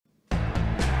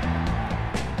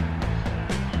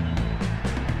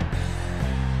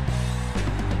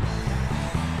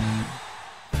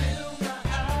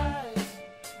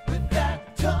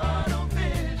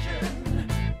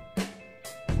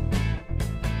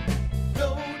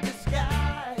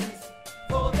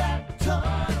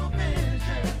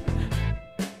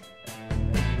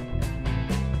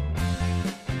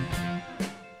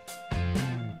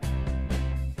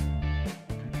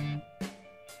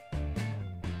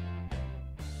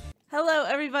Hello,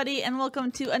 everybody, and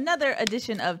welcome to another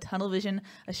edition of Tunnel Vision,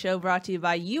 a show brought to you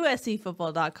by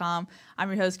USCFootball.com. I'm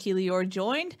your host, Keely Orr,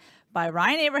 joined by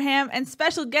Ryan Abraham and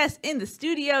special guest in the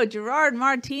studio, Gerard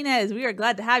Martinez. We are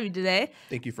glad to have you today.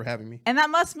 Thank you for having me. And that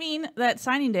must mean that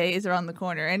signing day is around the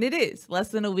corner, and it is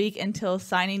less than a week until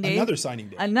signing day. Another signing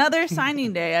day. Another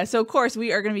signing day. So, of course,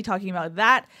 we are going to be talking about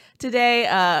that today.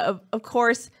 Of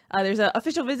course, there's an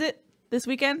official visit this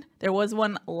weekend. There was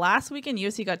one last weekend.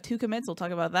 USC got 2 commits. We'll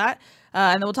talk about that.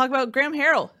 And then we'll talk about Graham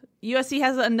Harrell. USC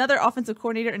has another offensive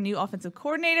coordinator, a new offensive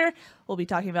coordinator. We'll be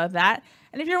talking about that.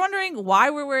 And if you're wondering why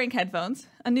we're wearing headphones,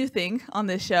 a new thing on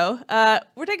this show,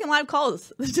 we're taking live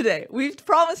calls today. We've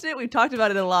promised it. We've talked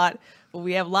about it a lot. But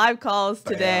we have live calls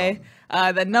today.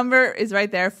 The number is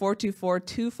right there,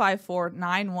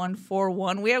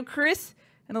 424-254-9141. We have Chris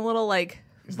in a little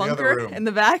bunker in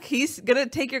the back. He's going to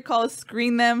take your calls,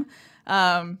 screen them.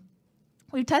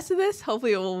 We've tested this.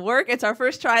 Hopefully it will work. It's our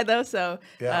first try though, so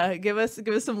give us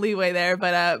some leeway there.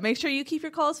 But make sure you keep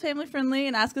your calls family friendly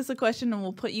and ask us a question, and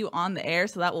we'll put you on the air.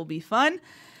 So that will be fun.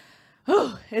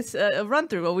 Oh, it's a run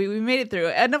through, but we made it through.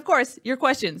 And of course, your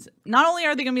questions. Not only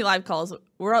are they going to be live calls,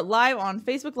 we're live on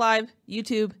Facebook Live,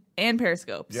 YouTube, and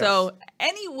Periscope. Yes. So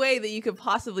any way that you could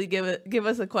possibly give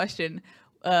us a question.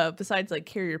 Besides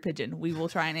carrier pigeon, we will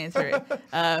try and answer it.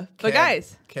 But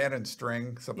guys, cannon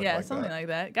string, something like that. Yeah, something like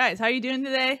that. Guys, how are you doing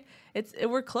today?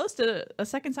 We're close to a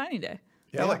second signing day.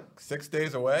 Yeah, like 6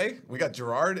 days away. We got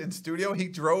Gerard in studio. He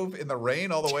drove in the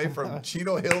rain all the way from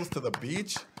Chino Hills to the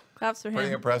beach. Claps for him.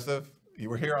 Pretty impressive.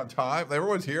 You were here on time.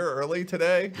 Everyone's here early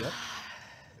today. Yep.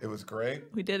 It was great.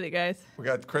 We did it, guys. We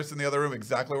got Chris in the other room,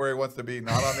 exactly where he wants to be,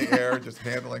 not on the air, just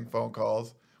handling phone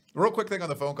calls. Real quick thing on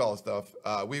the phone call stuff.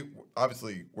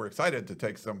 We're excited to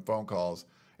take some phone calls,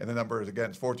 and the number is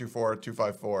again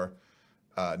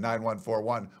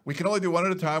 424-254-9141. We can only do one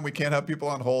at a time. We can't have people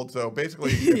on hold. So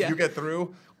basically, if you get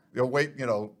through, you'll wait.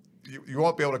 You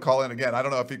won't be able to call in again. I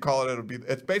don't know if you call it.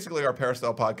 It's basically our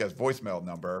Peristyle Podcast voicemail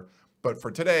number. But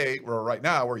for today, right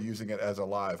now, we're using it as a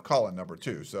live call-in number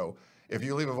too. So if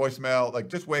you leave a voicemail,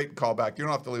 just wait and call back. You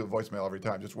don't have to leave a voicemail every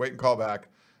time. Just wait and call back.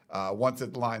 Once the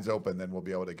line's open, then we'll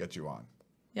be able to get you on.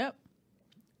 Yep.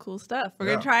 Cool stuff. We're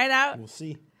going to try it out. We'll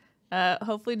see.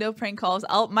 Hopefully no prank calls.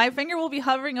 My finger will be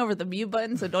hovering over the mute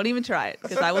button, so don't even try it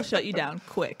because I will shut you down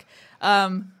quick.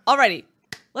 Alrighty.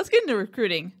 Let's get into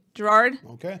recruiting. Gerard.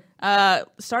 Okay.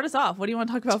 Start us off. What do you want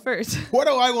to talk about first? What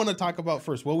do I want to talk about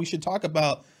first? Well, we should talk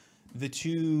about the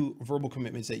 2 verbal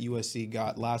commitments that USC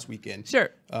got last weekend.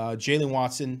 Sure. Jalen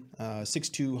Watson,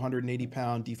 6'2",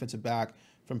 180-pound defensive back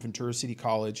from Ventura City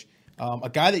College, a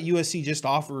guy that USC just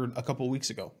offered a couple of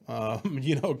weeks ago.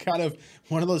 Kind of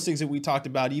one of those things that we talked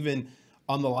about even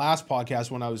on the last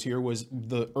podcast when I was here was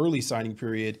the early signing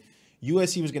period.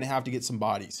 USC was going to have to get some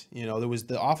bodies. There was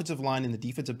the offensive line and the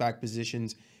defensive back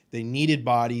positions. They needed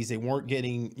bodies. They weren't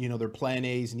getting, their plan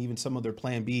A's and even some of their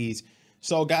plan B's.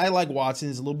 So a guy like Watson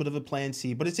is a little bit of a plan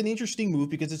C, but it's an interesting move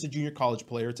because it's a junior college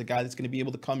player. It's a guy that's going to be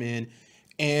able to come in.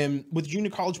 And with junior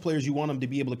college players, you want them to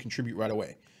be able to contribute right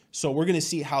away. So we're going to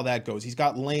see how that goes. He's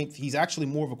got length. He's actually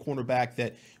more of a cornerback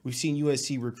that we've seen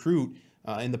USC recruit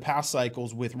in the past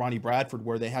cycles with Ronnie Bradford,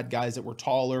 where they had guys that were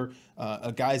taller,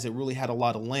 guys that really had a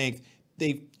lot of length.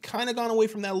 They've kind of gone away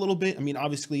from that a little bit. I mean,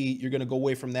 obviously, you're going to go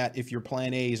away from that if your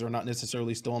plan A's are not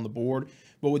necessarily still on the board.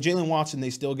 But with Jalen Watson, they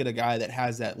still get a guy that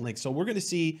has that length. So we're going to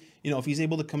see, if he's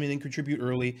able to come in and contribute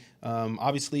early.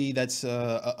 Obviously, that's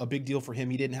a big deal for him.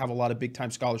 He didn't have a lot of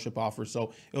big-time scholarship offers.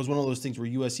 So it was one of those things where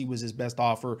USC was his best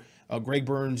offer. Greg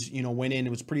Burns, went in. It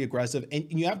was pretty aggressive. And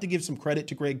you have to give some credit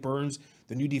to Greg Burns,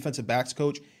 the new defensive backs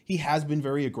coach. He has been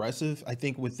very aggressive, I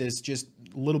think, with this just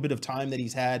little bit of time that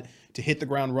he's had to hit the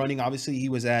ground running. Obviously, he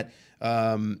was at,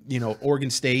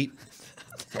 Oregon State.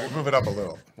 So we'll move it up a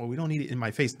little. Well, we don't need it in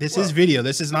my face. This is video.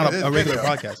 This is not a regular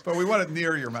podcast. But we want it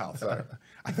near your mouth. Sorry.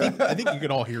 I think you can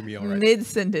all hear me all right.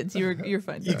 Mid-sentence. You're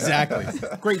fine. Exactly.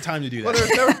 Great time to do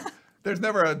that.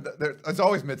 Well, it's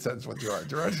always mid-sentence with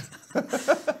Gerard.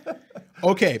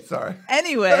 Okay. Sorry.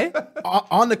 Anyway.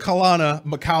 On to Kalana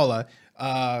McCalla.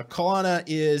 Kalana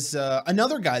is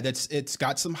another guy it's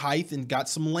got some height and got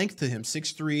some length to him.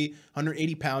 6'3",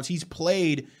 180 pounds. He's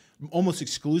played almost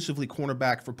exclusively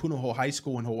cornerback for Punahou High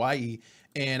School in Hawaii,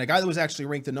 and a guy that was actually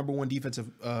ranked the number 1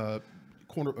 defensive the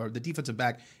defensive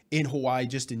back in Hawaii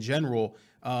just in general.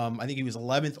 I think he was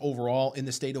 11th overall in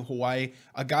the state of Hawaii.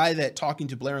 A guy that, talking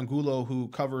to Blair Angulo, who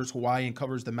covers Hawaii and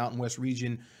covers the Mountain West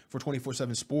region for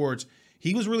 24/7 Sports,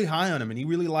 he was really high on him, and he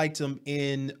really liked him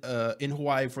in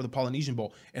Hawaii for the Polynesian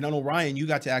Bowl. And I know, Ryan, you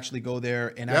got to actually go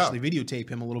there and actually videotape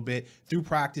him a little bit through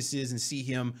practices and see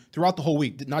him throughout the whole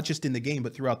week, not just in the game,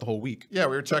 but throughout the whole week. Yeah,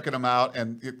 we were checking him out,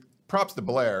 and props to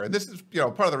Blair. And this is,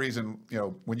 part of the reason,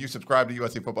 when you subscribe to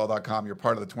USCFootball.com, you're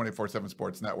part of the 24/7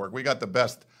 Sports Network. We got the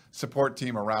best support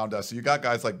team around us. So you got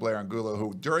guys like Blair Angulo,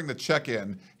 who during the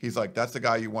check-in, he's like, that's the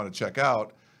guy you want to check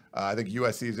out. I think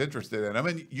USC is interested in. I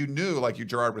mean, you knew, like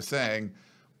Gerard was saying,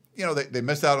 they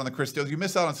missed out on the Chris Steele. You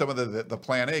missed out on some of the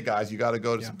Plan A guys. You got to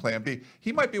go to some Plan B.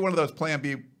 He might be one of those Plan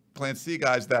B, Plan C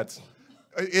guys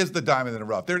is the diamond in the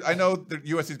rough. I know that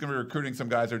USC is going to be recruiting some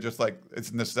guys that are just like it's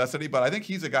a necessity, but I think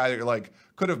he's a guy that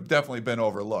could have definitely been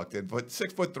overlooked. But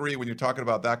 6'3", when you're talking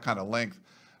about that kind of length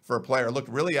for a player, looked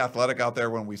really athletic out there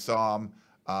when we saw him.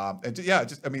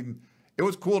 It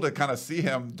was cool to kind of see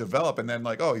him develop, and then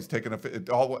he's taking it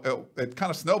kind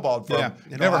of snowballed from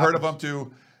never heard of him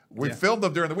to. We filmed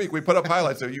them during the week. We put up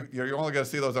highlights, so you're only going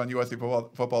to see those on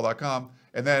USCFootball.com.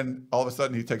 And then all of a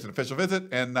sudden he takes an official visit,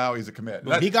 and now he's a commit.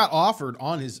 He got offered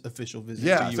on his official visit.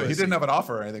 Yeah, to so USC. he didn't have an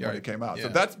offer or anything when it came out. Yeah. So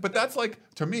that's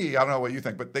to me, I don't know what you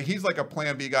think, but he's like a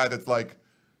Plan B guy that's like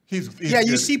he's yeah.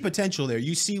 You see potential there.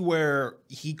 You see where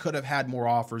he could have had more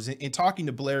offers. In talking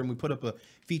to Blair, and we put up a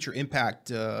feature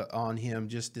impact on him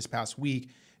just this past week,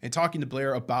 and talking to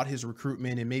Blair about his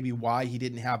recruitment and maybe why he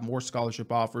didn't have more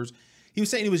scholarship offers. He was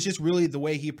saying it was just really the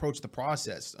way he approached the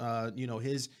process.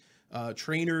 His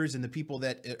trainers and the people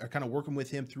that are kind of working with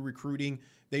him through recruiting,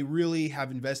 they really have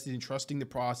invested in trusting the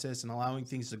process and allowing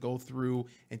things to go through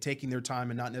and taking their time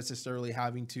and not necessarily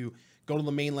having to go to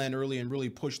the mainland early and really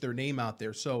push their name out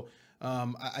there. So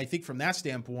I think from that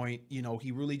standpoint,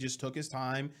 he really just took his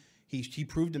time. He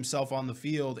proved himself on the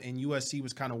field, and USC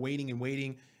was kind of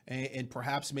waiting, and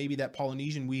perhaps maybe that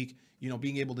Polynesian week,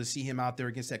 being able to see him out there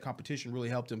against that competition really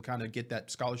helped him kind of get that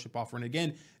scholarship offer. And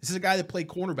again, this is a guy that played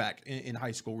cornerback in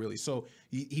high school, really. So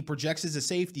he projects as a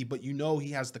safety, but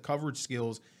he has the coverage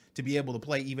skills to be able to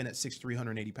play even at 6'3",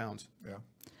 380 pounds. Yeah.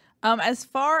 As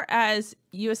far as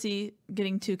USC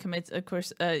getting 2 commits, of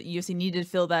course, USC needed to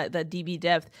fill that DB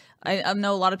depth. I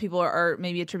know a lot of people are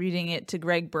maybe attributing it to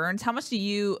Greg Burns. How much do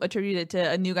you attribute it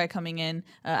to a new guy coming in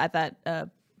at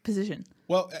that position?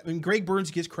 Well, I mean, Greg Burns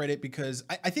gets credit because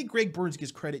I think Greg Burns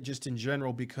gets credit just in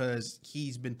general because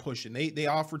he's been pushing. They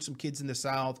offered some kids in the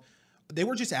South. They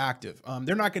were just active.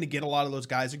 They're not going to get a lot of those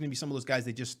guys. They're going to be some of those guys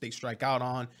they strike out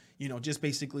on. Just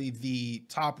basically the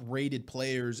top rated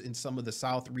players in some of the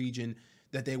South region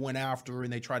that they went after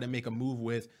and they try to make a move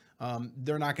with.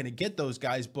 They're not going to get those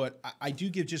guys, but I do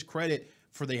give just credit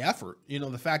for the effort.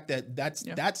 The fact that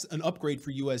that's an upgrade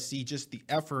for USC, just the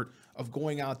effort of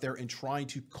going out there and trying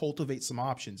to cultivate some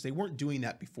options. They weren't doing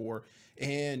that before.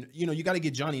 And, you got to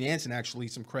give Johnny Nansen actually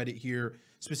some credit here,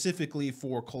 specifically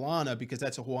for Kalana, because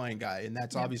that's a Hawaiian guy. And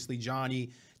that's obviously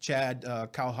Johnny, Chad,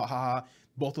 Kauhaha.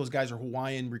 Both those guys are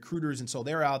Hawaiian recruiters. And so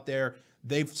they're out there.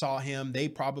 They saw him. They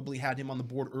probably had him on the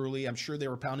board early. I'm sure they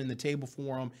were pounding the table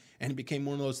for him. And it became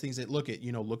one of those things that look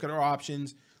at our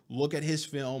options, look at his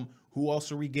film. Who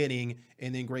else are we getting?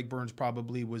 And then Greg Burns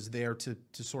probably was there to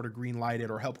sort of green light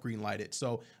it or help green light it.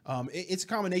 So it's a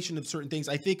combination of certain things.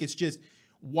 I think it's just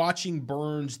watching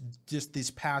Burns just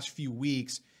this past few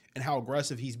weeks and how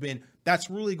aggressive he's been. That's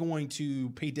really going to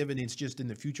pay dividends just in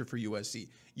the future for USC.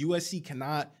 USC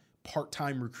cannot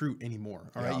part-time recruit anymore.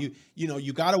 All right.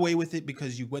 You got away with it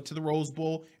because you went to the Rose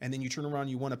Bowl and then you turn around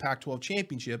and you won a Pac-12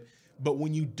 championship. But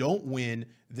when you don't win,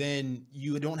 then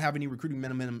you don't have any recruiting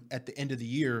minimum at the end of the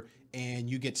year, and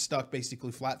you get stuck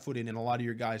basically flat-footed, and a lot of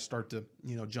your guys start to,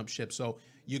 jump ship. So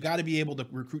you got to be able to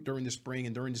recruit during the spring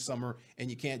and during the summer,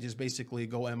 and you can't just basically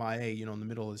go MIA, in the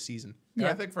middle of the season. Yeah,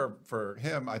 I think for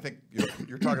him, I think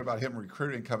you're talking about him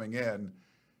recruiting coming in.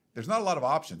 There's not a lot of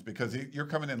options because you're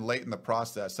coming in late in the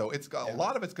process. So a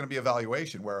lot of it's going to be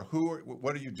evaluation where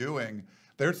what are you doing?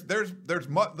 There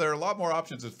are a lot more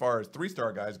options as far as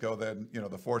 3-star guys go than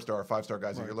the 4-star or 5-star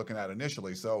guys that you're looking at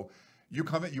initially. So you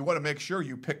come in, you want to make sure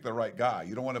you pick the right guy.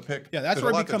 You don't want to pick. Yeah, that's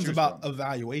where it becomes about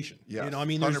evaluation. Yeah,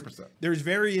 there's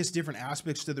various different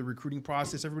aspects to the recruiting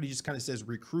process. Everybody just kind of says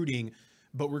recruiting,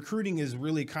 but recruiting is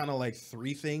really kind of like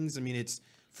 3 things. I mean, it's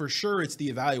the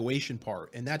evaluation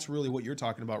part, and that's really what you're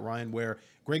talking about, Ryan. Where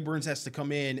Greg Burns has to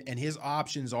come in, and his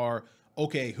options are.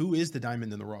 Okay, who is the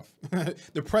diamond in the rough?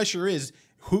 The pressure is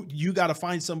who you got to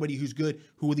find somebody who's good,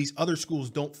 who these other schools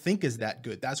don't think is that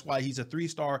good. That's why he's a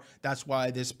 3-star. That's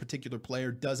why this particular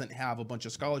player doesn't have a bunch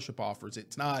of scholarship offers.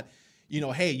 It's not,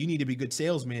 hey, you need to be good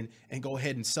salesmen and go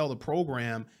ahead and sell the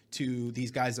program to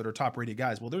these guys that are top-rated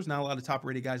guys. Well, there's not a lot of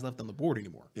top-rated guys left on the board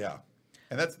anymore. Yeah,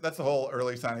 and that's the whole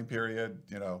early signing period,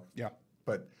 Yeah.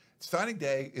 But signing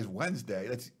day is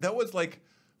Wednesday. That was like.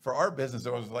 For our business,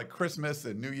 it was like Christmas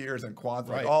and New Year's and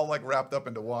Kwanzaa, all like wrapped up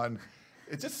into one.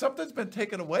 it's just something's been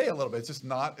taken away a little bit. It's just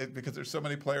not because there's so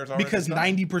many players already. Because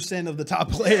 90% of the top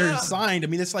players signed. I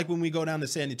mean, it's like when we go down to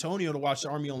San Antonio to watch the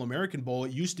Army All-American Bowl.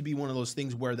 It used to be one of those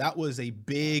things where that was a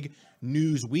big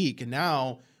news week, and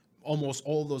now almost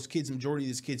all of those kids, majority of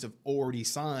these kids have already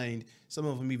signed. Some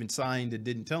of them even signed and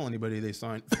didn't tell anybody they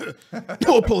signed.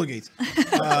 Pull gates.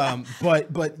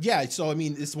 But yeah, so I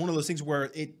mean, it's one of those things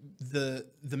where the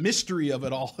mystery of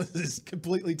it all is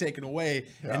completely taken away,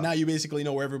 and now you basically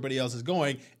know where everybody else is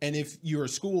going. And if you're a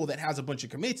school that has a bunch of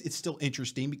commits, it's still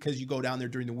interesting because you go down there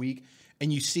during the week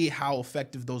and you see how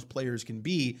effective those players can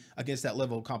be against that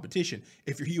level of competition.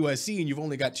 If you're USC and you've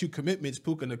only got 2 commitments,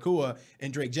 Puka Nacua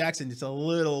and Drake Jackson, it's a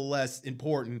little less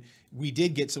important. We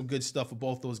did get some good stuff with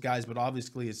both those guys, but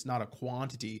obviously it's not a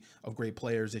quantity of great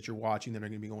players that you're watching that are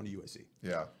going to be going to USC.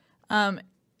 Yeah.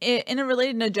 In a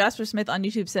related note, Jasper Smith on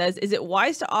YouTube says, is it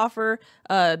wise to offer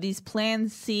these plan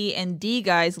C and D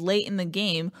guys late in the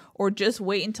game, or just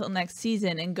wait until next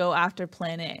season and go after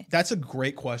plan A? That's a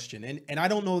great question. And I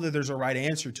don't know that there's a right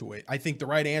answer to it. I think the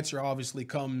right answer obviously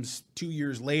comes 2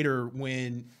 years later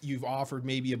when you've offered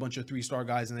maybe a bunch of 3-star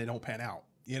guys and they don't pan out.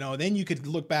 Then you could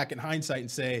look back in hindsight and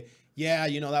say, yeah,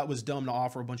 that was dumb to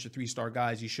offer a bunch of 3-star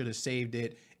guys. You should have saved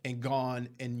it and gone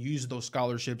and used those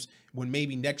scholarships when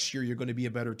maybe next year you're going to be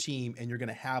a better team and you're going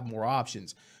to have more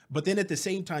options. But then at the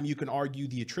same time, you can argue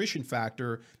the attrition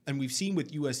factor, and we've seen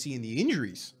with USC and the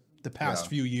injuries the past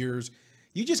few years,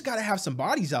 you just got to have some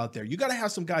bodies out there. You got to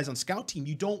have some guys on scout team.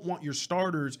 You don't want your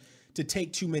starters to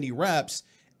take too many reps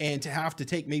and to have to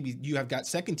take, maybe you have got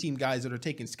second team guys that are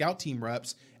taking scout team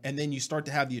reps, and then you start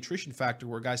to have the attrition factor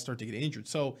where guys start to get injured.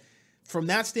 So from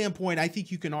that standpoint, I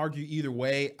think you can argue either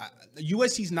way.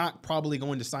 USC's not probably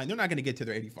going to sign. They're not going to get to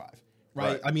their 85,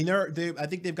 right? I mean, I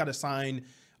think they've got to sign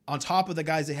on top of the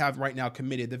guys they have right now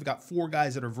committed. They've got 4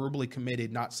 guys that are verbally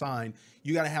committed, not signed.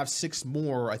 You got to have 6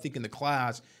 more, I think, in the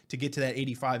class to get to that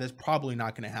 85. That's probably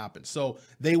not going to happen. So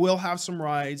they will have some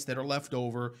rides that are left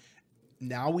over.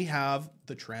 Now we have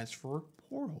the transfer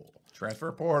portal.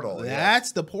 Transfer portal.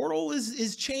 The portal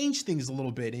is changed things a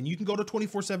little bit, and you can go to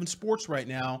 24/7 Sports right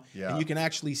now, and you can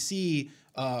actually see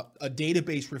a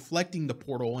database reflecting the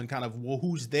portal and kind of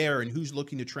who's there and who's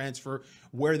looking to transfer,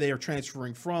 where they are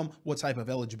transferring from, what type of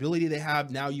eligibility they have.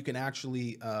 Now you can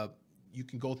actually you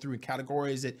can go through and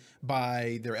categorize it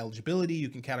by their eligibility. You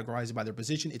can categorize it by their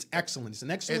position. It's excellent. It's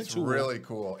an excellent tool. It's really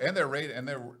cool, and they're rating and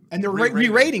they're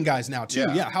re-rating guys now too.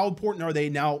 Yeah, how important are they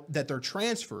now that they're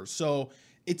transfers? So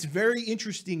it's very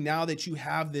interesting now that you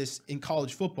have this in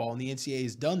college football, and the NCAA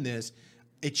has done this.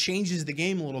 It changes the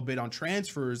game a little bit on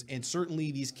transfers, and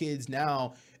certainly these kids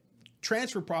now,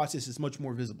 transfer process is much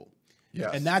more visible.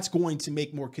 Yes. And that's going to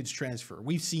make more kids transfer.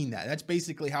 We've seen that. That's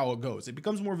basically how it goes. It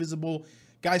becomes more visible.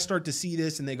 Guys start to see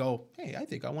this, and they go, hey, I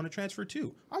think I want to transfer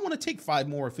too. I want to take 5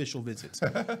 more official visits.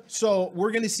 So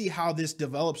we're going to see how this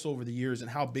develops over the years and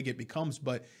how big it becomes.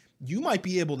 But you might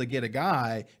be able to get a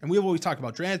guy, and we've always talked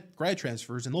about grad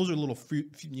transfers, and those are a little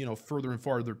further and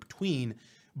farther between.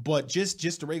 But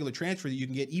just a regular transfer that you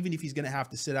can get, even if he's going to have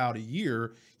to sit out a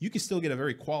year, you can still get a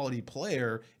very quality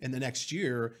player in the next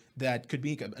year that could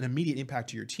make an immediate impact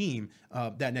to your team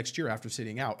that next year after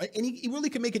sitting out. And he really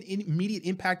can make an immediate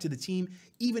impact to the team,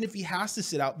 even if he has to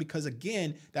sit out, because,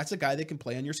 again, that's a guy that can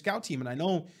play on your scout team. And I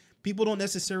know people don't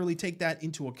necessarily take that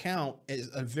into account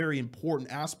as a very important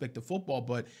aspect of football,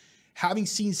 but having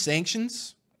seen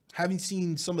sanctions, having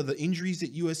seen some of the injuries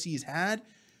that USC has had,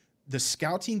 the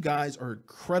scout team guys are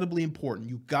incredibly important.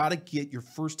 You got to get your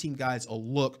first team guys a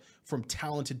look from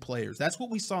talented players. That's what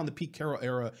we saw in the Pete Carroll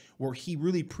era, where he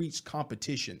really preached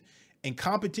competition. And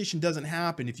competition doesn't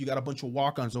happen if you got a bunch of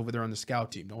walk-ons over there on the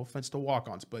scout team. No offense to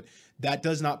walk-ons, but that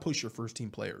does not push your first team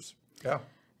players. Yeah.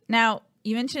 Now,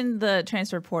 you mentioned the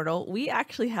transfer portal. We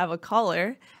actually have a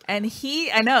caller, and is he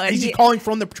calling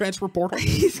from the transfer portal?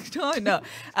 He's calling. No,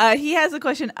 he has a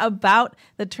question about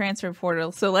the transfer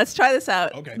portal. So let's try this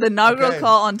out. Okay. The inaugural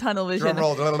call on Tunnel Vision.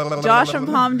 Josh from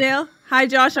Palmdale. Hi,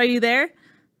 Josh. Are you there?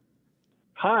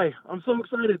 Hi, I'm so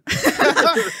excited.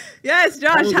 Yes,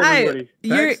 Josh. Hi.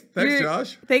 Thanks,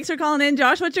 Josh. Thanks for calling in,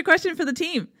 Josh. What's your question for the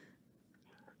team?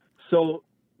 So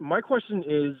my question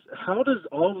is, how does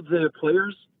all of the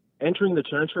players entering the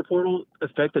transfer portal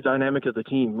affect the dynamic of the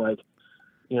team, like,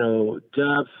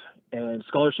 depth and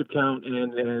scholarship count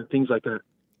and things like that?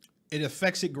 It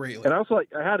affects it greatly. And also,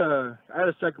 I had a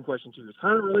second question too. It's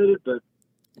kind of related, but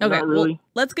okay, not really. Well,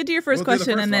 let's get to your first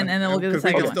question, and then we'll get the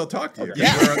second one. We can still talk to you.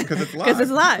 Yeah, because it's live. Because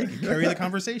it's live. Carry the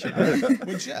conversation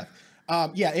with Jeff.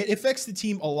 It affects the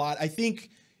team a lot. I think,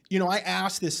 I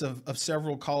asked this of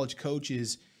several college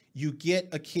coaches. you get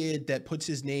a kid that puts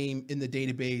his name in the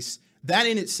database. That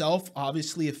in itself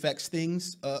obviously affects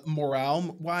things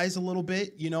morale-wise a little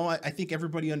bit. You know, I think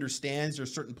everybody understands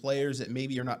there's certain players that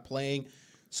maybe are not playing.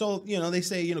 So, you know, they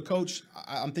say, you know, coach,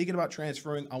 I'm thinking about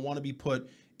transferring. I want to be put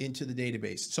into the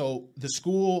database. So the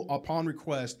school, upon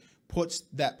request, puts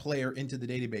that player into the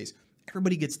database.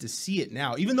 Everybody gets to see it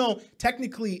now, even though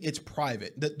technically it's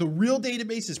private. The real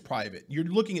database is private. You're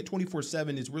looking at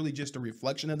 24/7 is really just a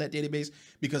reflection of that database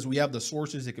because we have the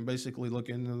sources that can basically look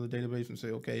into the database and say,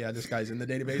 okay, yeah, this guy's in the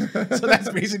database. So that's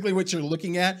basically what you're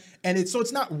looking at. And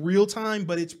it's not real time,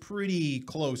 but it's pretty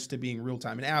close to being real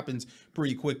time. It happens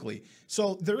pretty quickly.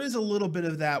 So there is a little bit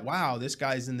of that, wow, this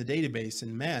guy's in the database.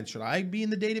 And man, should I be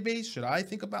in the database? Should I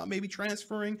think about maybe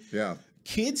transferring? Yeah.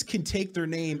 Kids can take their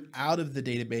name out of the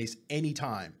database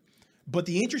anytime. But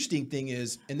the interesting thing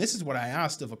is, and this is what I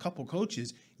asked of a couple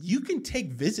coaches, you can take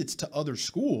visits to other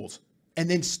schools and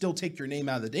then still take your name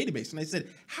out of the database. And I said,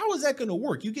 how is that going to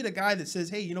work? You get a guy that says,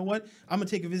 hey, you know what? I'm going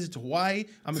to take a visit to Hawaii.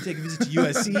 I'm going to take a visit to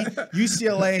USC,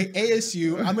 UCLA,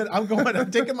 ASU. I'm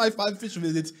taking my 5 official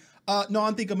visits. No,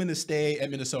 I think I'm going to stay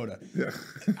at Minnesota. Yeah.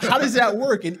 How does that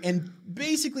work? And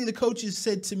basically the coaches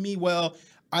said to me, well,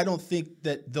 I don't think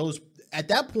that those – at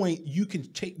that point, you can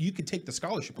take the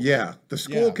scholarship away. Yeah, the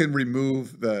school can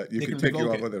remove you can take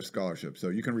you off of their scholarship, so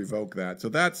you can revoke that. So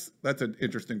that's an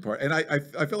interesting part. And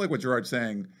I feel like what Gerard's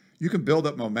saying, you can build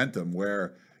up momentum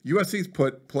where USC's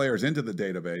put players into the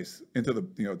database, into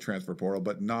the transfer portal,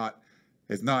 but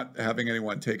is not having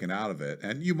anyone taken out of it.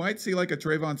 And you might see like a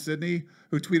Trayvon Sidney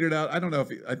who tweeted out, I don't know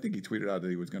if I think he tweeted out that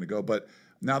he was going to go, but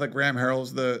now that Graham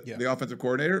Harrell's the offensive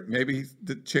coordinator, maybe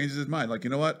he changes his mind. Like, you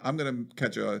know what? I'm going to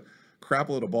catch a crap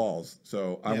load of balls,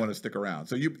 so I want to stick around.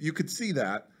 So you could see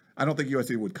that. I don't think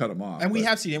USC would cut him off. And we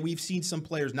have seen it. We've seen some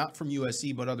players, not from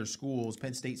USC, but other schools,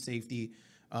 Penn State safety,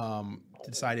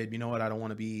 decided, you know what, I don't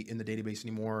want to be in the database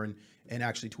anymore, and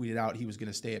actually tweeted out he was going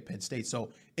to stay at Penn State. So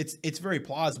it's very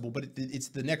plausible, but it's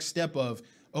the next step of,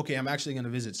 okay, I'm actually going to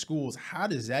visit schools. How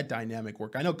does that dynamic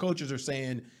work? I know coaches are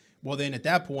saying, well, then at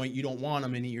that point, you don't want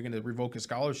him and you're going to revoke his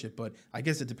scholarship, but I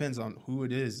guess it depends on who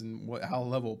it is and how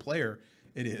level of player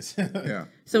it is. Yeah.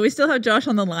 So we still have Josh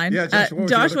on the line. Yeah,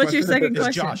 Josh, what's your second question?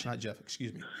 It's Josh, not Jeff.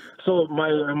 Excuse me. So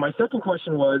my second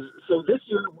question was, so this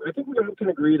year, I think we all can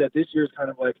agree that this year is kind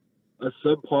of like a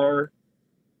subpar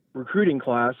recruiting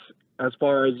class as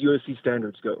far as USC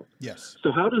standards go. Yes.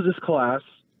 So how does this class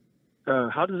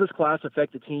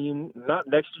affect the team, not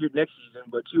next season,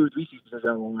 but 2 or 3 seasons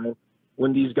down the line,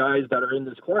 when these guys that are in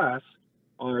this class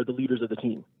are the leaders of the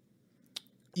team?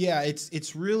 Yeah,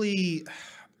 it's really,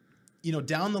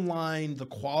 down the line, the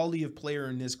quality of player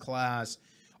in this class,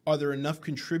 are there enough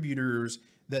contributors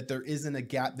that there isn't a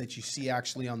gap that you see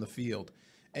actually on the field?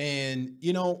 And,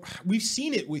 we've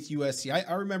seen it with USC.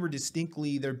 I remember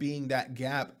distinctly there being that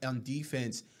gap on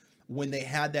defense when they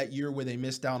had that year where they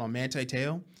missed out on Manti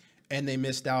Te'o and they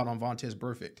missed out on Vontaze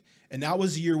Burfict. And that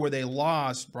was the year where they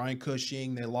lost Brian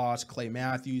Cushing, they lost Clay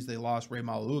Matthews, they lost Ray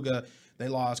Malaluga, they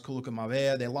lost Kuluka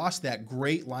Mavea, they lost that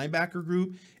great linebacker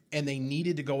group, and they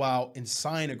needed to go out and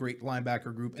sign a great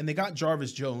linebacker group. And they got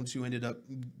Jarvis Jones, who ended up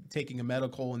taking a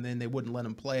medical, and then they wouldn't let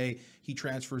him play. He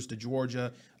transfers to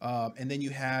Georgia. And then you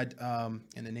had, and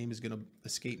the name is going to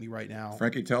escape me right now.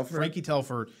 Frankie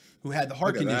Telford, who had the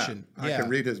heart condition. I can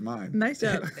read his mind. Nice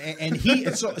job. And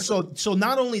so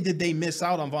not only did they miss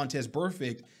out on Vontaze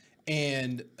Burfict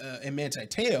and Manti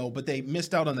Te'o, but they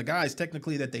missed out on the guys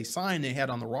technically that they signed, they had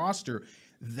on the roster.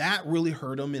 That really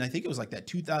hurt them. And I think it was like that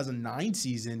 2009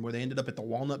 season where they ended up at the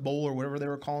Walnut Bowl or whatever they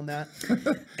were calling that.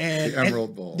 And the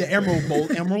Emerald Bowl. The Emerald Bowl,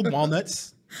 Emerald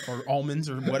Walnuts or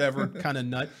almonds or whatever kind of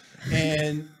nut.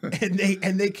 And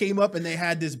they came up and they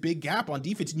had this big gap on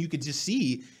defense. And you could just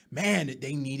see, man,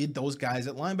 they needed those guys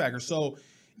at linebacker. So,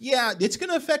 yeah, it's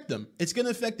going to affect them. It's going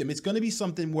to be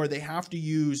something where they have to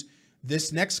use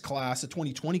this next class, the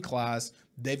 2020 class.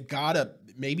 They've got to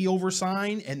maybe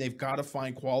oversign, and they've got to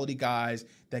find quality guys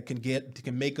that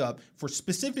can make up for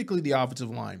specifically the offensive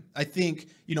line. I think,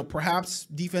 perhaps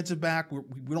defensive back, we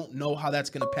don't know how that's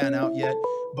going to pan out yet,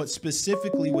 but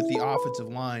specifically with the offensive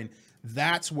line,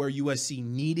 that's where USC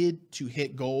needed to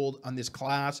hit gold on this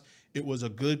class. It was a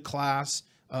good class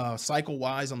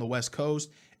cycle-wise on the West Coast,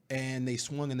 and they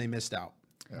swung and they missed out.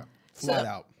 Yeah. Flat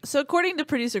out. So according to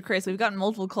producer Chris, we've gotten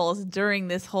multiple calls during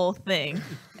this whole thing,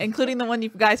 including the one you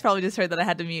guys probably just heard that I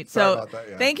had to mute. So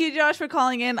Thank you, Josh, for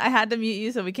calling in. I had to mute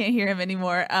you so we can't hear him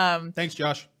anymore. Thanks,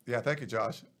 Josh. Yeah, thank you,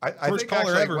 Josh. I think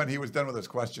actually when he was done with his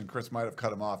question, Chris might have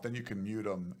cut him off. Then you can mute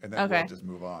him, and then we'll just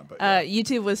move on. But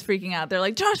YouTube was freaking out. They're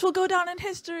like, Josh will go down in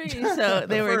history. So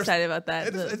they were excited about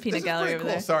that. The peanut gallery over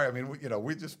there. Sorry, I mean,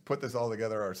 we just put this all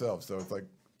together ourselves. So it's like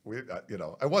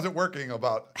I wasn't working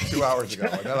about 2 hours ago,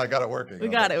 and then I got it working. We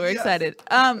got it. We're excited.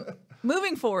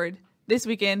 Moving forward, this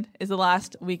weekend is the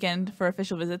last weekend for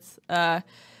official visits.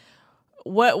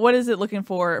 What is it looking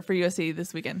for USC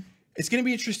this weekend? It's going to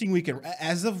be an interesting weekend.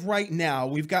 As of right now,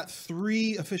 we've got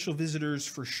 3 official visitors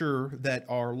for sure that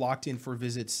are locked in for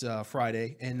visits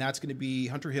Friday, and that's going to be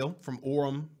Hunter Hill from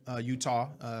Orem, Utah,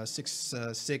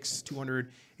 6'6",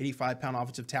 285-pound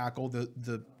offensive tackle,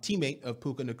 the teammate of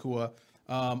Puka Nacua.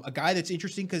 A guy that's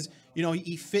interesting because,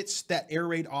 he fits that air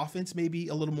raid offense maybe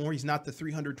a little more. He's not the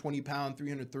 320-pound,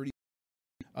 330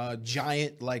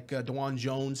 giant like DeJuan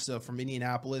Jones from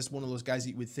Indianapolis, one of those guys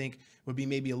that you would think would be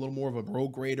maybe a little more of a road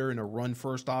grader and a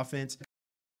run-first offense.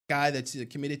 Guy that's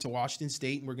committed to Washington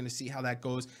State, and we're going to see how that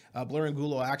goes. Blair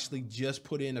Angulo actually just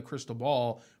put in a crystal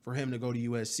ball for him to go to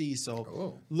USC,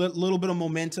 so little bit of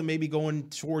momentum maybe going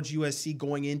towards USC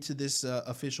going into this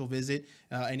official visit,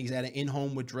 and he's at an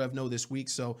in-home with Drevno this week,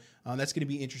 so that's going to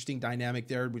be an interesting dynamic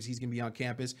there, which he's going to be on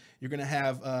campus. You're going to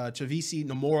have Chavisi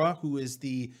Nomura, who is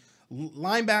the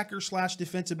linebacker /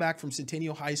 defensive back from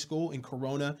Centennial High School in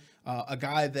Corona, a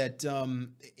guy that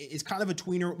is kind of a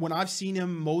tweener. When I've seen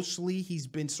him, mostly he's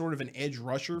been sort of an edge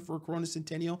rusher for Corona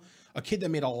Centennial, a kid that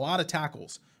made a lot of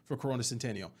tackles for Corona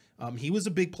Centennial. He was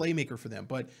a big playmaker for them,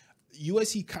 but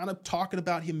USC kind of talking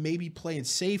about him maybe playing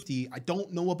safety. I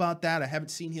don't know about that. I haven't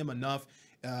seen him enough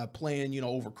playing,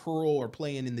 over curl or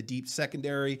playing in the deep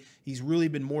secondary. He's really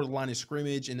been more to the line of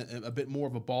scrimmage and a bit more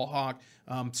of a ball hawk.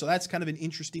 So that's kind of an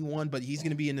interesting one, but he's going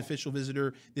to be an official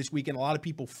visitor this weekend. A lot of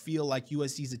people feel like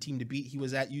USC is a team to beat. He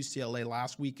was at UCLA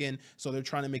last weekend, so they're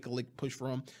trying to make a push for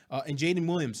him. And Jaden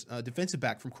Williams, defensive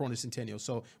back from Corona Centennial.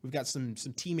 So we've got some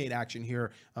teammate action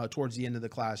here towards the end of the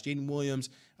class. Jaden Williams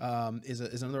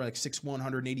is another 6'1",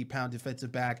 180-pound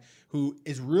defensive back who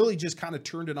is really just kind of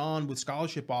turned it on with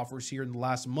scholarship offers here in the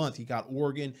last month. He got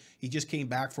Oregon. He just came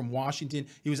back from Washington.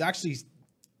 He was actually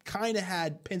kind of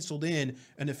had penciled in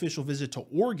an official visit to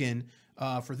Oregon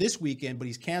for this weekend, but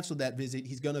he's canceled that visit.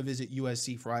 He's going to visit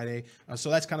USC Friday. So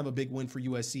that's kind of a big win for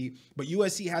USC. But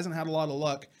USC hasn't had a lot of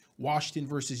luck. Washington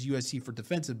versus USC for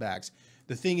defensive backs.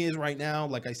 The thing is right now,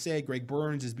 like I said, Greg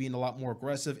Burns is being a lot more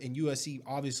aggressive, and USC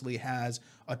obviously has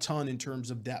a ton in terms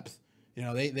of depth.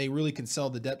 They really can sell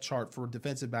the depth chart for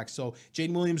defensive backs. So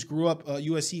Jaden Williams grew up a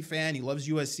USC fan. He loves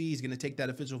USC. He's going to take that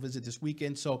official visit this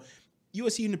weekend. So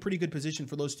USC in a pretty good position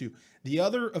for those two. The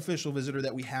other official visitor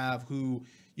that we have who,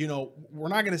 we're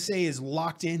not going to say is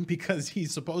locked in because he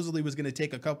supposedly was going to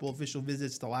take a couple official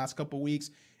visits the last couple of weeks.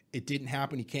 It didn't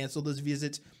happen. He canceled those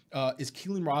visits. Is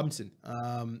Keelan Robinson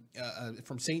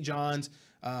from St. John's,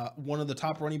 one of the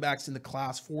top running backs in the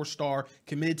class, 4-star,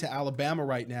 committed to Alabama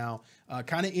right now.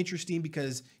 Kind of interesting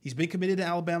because he's been committed to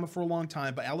Alabama for a long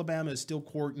time, but Alabama is still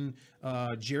courting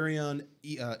Jerion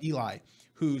Eli,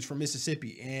 who's from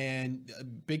Mississippi and a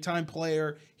big-time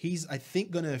player. He's, I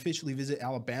think, going to officially visit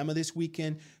Alabama this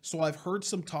weekend. So I've heard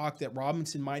some talk that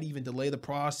Robinson might even delay the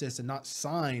process and not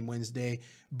sign Wednesday,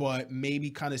 but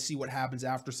maybe kind of see what happens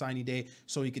after signing day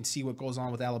so he can see what goes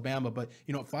on with Alabama. But,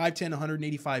 5'10",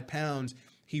 185 pounds,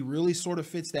 he really sort of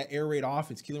fits that air raid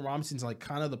offense. Keelan Robinson's like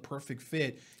kind of the perfect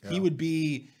fit. Yeah. He would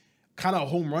be kind of a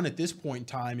home run at this point in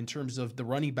time in terms of the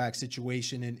running back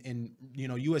situation, and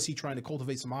USC trying to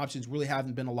cultivate some options. Really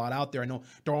haven't been a lot out there. I know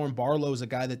Darwin Barlow is a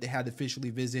guy that they had to officially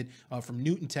visit from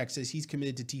Newton, Texas. He's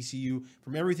committed to TCU.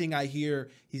 From everything I hear,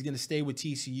 he's going to stay with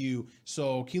TCU.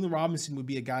 So Keelan Robinson would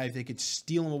be a guy if they could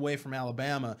steal him away from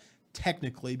Alabama,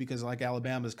 technically, because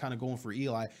Alabama is kind of going for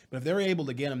Eli. But if they're able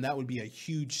to get him, that would be a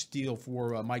huge steal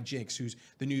for Mike Jenks, who's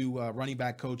the new running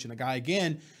back coach, and a guy,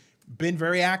 again, been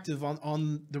very active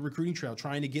on the recruiting trail,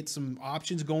 trying to get some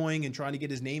options going and trying to get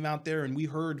his name out there. And we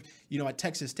heard, at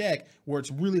Texas Tech, where it's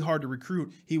really hard to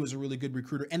recruit, he was a really good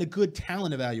recruiter and a good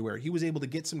talent evaluator. He was able to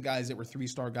get some guys that were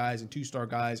 3-star guys and 2-star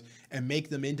guys and make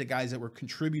them into guys that were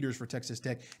contributors for Texas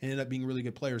Tech and ended up being really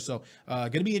good players. So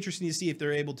going to be interesting to see if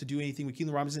they're able to do anything with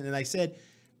Keelan Robinson. And I said,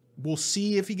 we'll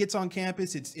see if he gets on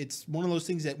campus. It's one of those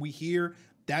things that we hear.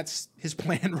 That's his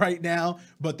plan right now,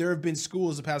 but there have been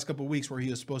schools the past couple of weeks where he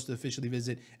was supposed to officially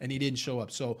visit and he didn't show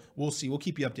up. So we'll see. We'll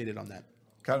keep you updated on that.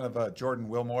 Kind of a Jordan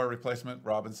Wilmore replacement,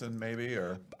 Robinson maybe,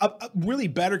 or really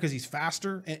better because he's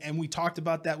faster. And we talked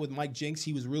about that with Mike Jenks.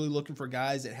 He was really looking for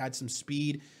guys that had some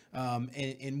speed.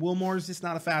 And Wilmore's just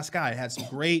not a fast guy. Had some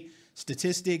great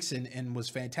statistics and was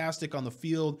fantastic on the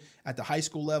field at the high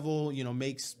school level.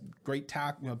 Makes great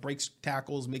breaks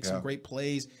tackles, makes some great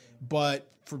plays. But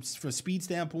from a speed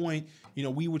standpoint,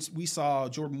 we saw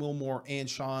Jordan Wilmore and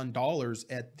Sean Dollars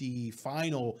at the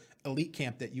final elite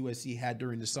camp that USC had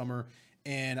during the summer.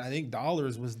 And I think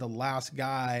Dollars was the last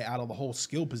guy out of the whole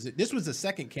skill position. This was the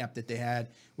second camp that they had,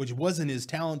 which wasn't as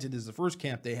talented as the first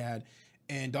camp they had.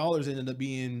 And Dollars ended up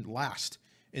being last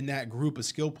in that group of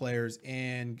skill players.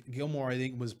 And Gilmore, I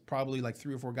think, was probably like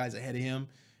 3 or 4 guys ahead of him,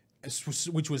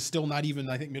 which was still not even,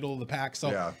 I think, middle of the pack.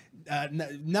 So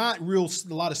not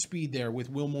a lot of speed there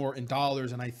with Wilmore and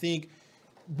Dollars. And I think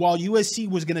while USC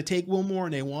was going to take Wilmore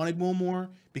and they wanted Wilmore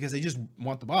because they just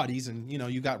want the bodies and,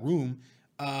 you got room,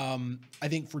 I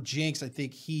think for Jenks, I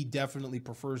think he definitely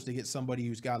prefers to get somebody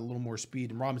who's got a little more speed,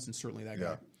 and Robinson's certainly that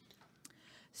guy.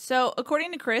 So,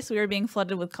 according to Chris, we are being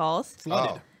flooded with calls.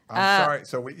 Flooded. Oh, I'm sorry.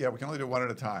 So we can only do one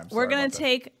at a time. We're going to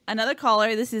take another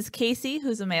caller. This is Casey,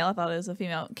 who's a male. I thought it was a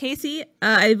female. Casey,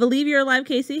 I believe you're alive,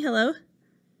 Casey. Hello.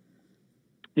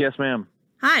 Yes, ma'am.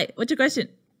 Hi. What's your question?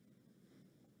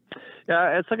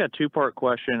 Yeah, it's like a 2-part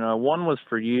question. One was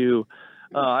for you.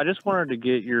 I just wanted to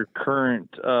get your current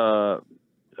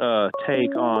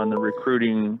take on the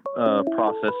recruiting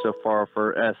process so far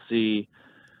for SC,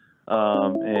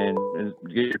 and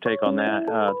get your take on that.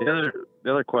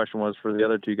 The other question was for the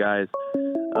other two guys.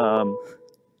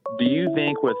 Do you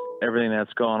think with everything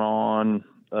that's gone on,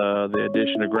 the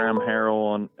addition of Graham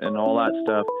Harrell and all that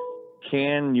stuff,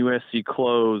 can USC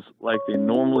close like they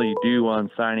normally do on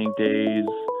signing days,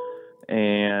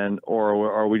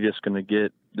 or are we just going to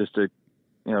get just a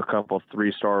couple of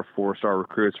 3-star, 4-star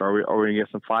recruits? Are we going to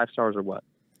get some 5-stars or what?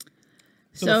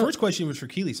 So the first question was for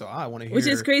Keely, so I want to hear which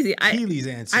is crazy. Keely's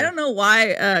answer. I don't know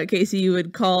why, Casey, you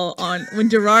would call on when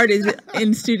Gerard is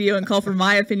in studio and call for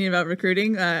my opinion about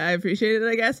recruiting. I appreciate it,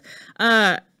 I guess.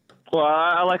 Well,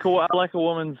 I like a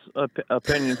woman's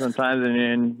opinion sometimes,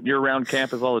 and you're around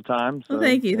campus all the time. So. Well,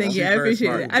 thank you. I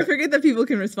appreciate it. I forget that people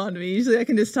can respond to me. Usually I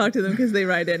can just talk to them because they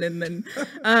write in, and then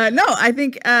no, I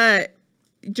think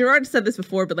Gerard said this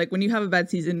before, but like when you have a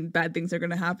bad season, bad things are going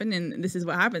to happen, and this is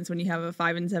what happens when you have a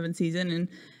 5-7 season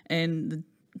and the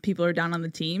people are down on the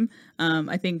team.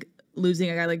 I think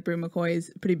losing a guy like Brew McCoy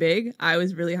is pretty big. I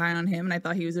was really high on him, and I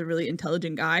thought he was a really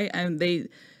intelligent guy, and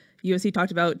USC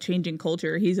talked about changing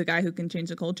culture. He's a guy who can change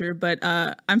the culture, but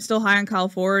I'm still high on Kyle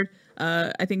Ford.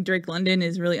 I think Drake London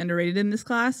is really underrated in this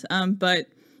class, but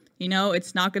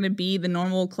it's not going to be the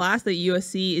normal class that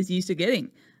USC is used to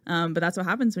getting. But that's what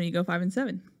happens when you go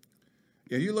 5-7.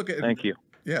 Yeah, you look at. Thank you.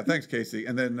 Yeah, thanks, Casey.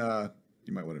 And then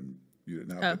you might want to mute it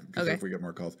now because if we get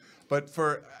more calls. But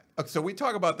so we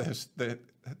talk about the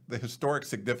historic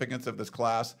significance of this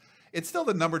class. It's still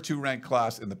the number 2 ranked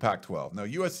class in the Pac-12. Now,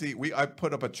 USC, I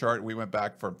put up a chart. We went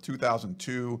back from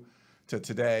 2002 to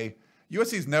today.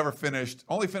 USC's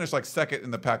only finished like second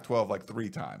in the Pac-12 like 3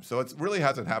 times. So it really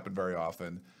hasn't happened very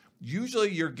often. Usually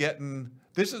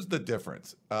this is the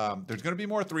difference. There's going to be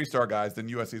more 3-star guys than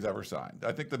USC's ever signed.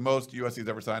 I think the most USC's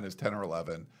ever signed is 10 or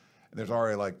 11. And there's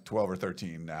already like 12 or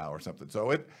 13 now or something. So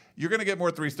you're going to get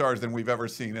more 3-stars than we've ever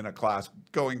seen in a class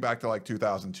going back to like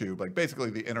 2002, like basically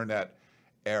the internet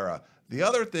era. The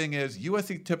other thing is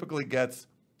USC typically gets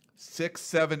 6,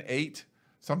 7, 8,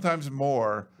 sometimes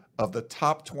more of the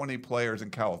top 20 players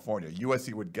in California.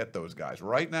 USC would get those guys.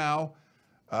 Right now,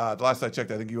 the last I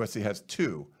checked, I think USC has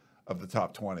 2 of the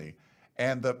top 20.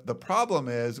 And the problem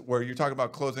is where you're talking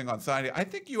about closing on signing, I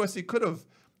think USC could have,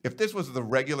 if this was the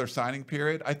regular signing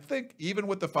period, I think even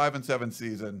with the 5-7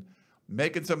 season,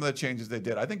 making some of the changes they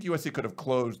did, I think USC could have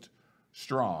closed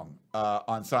strong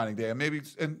on signing day and maybe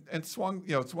and swung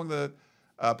the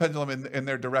pendulum in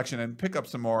their direction and pick up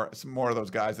some more of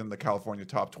those guys in the California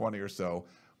top 20 or so.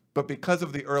 But because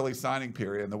of the early signing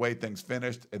period and the way things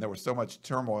finished and there was so much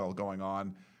turmoil going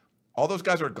on, all those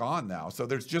guys are gone now. So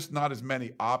there's just not as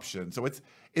many options. So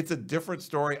it's a different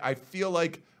story. I feel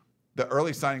like the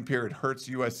early signing period hurts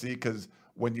USC because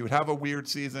when you would have a weird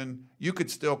season, you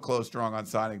could still close strong on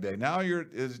signing day. Now you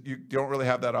don't really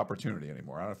have that opportunity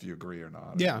anymore. I don't know if you agree or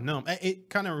not. Yeah, no. It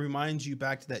kind of reminds you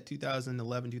back to that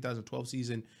 2011, 2012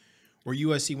 season where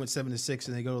USC went 7-6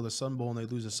 and they go to the Sun Bowl and they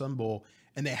lose the Sun Bowl.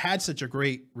 And they had such a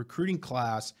great recruiting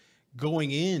class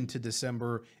going into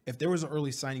December. If there was an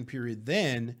early signing period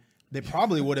then, they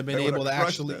probably would have been able to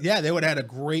actually – yeah, they would have had a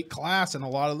great class, and a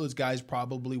lot of those guys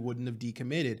probably wouldn't have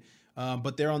decommitted.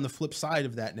 But they're on the flip side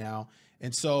of that now.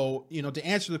 And so, to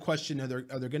answer the question, are there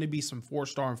going to be some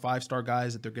 4-star and 5-star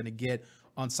guys that they're going to get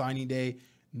on signing day?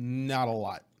 Not a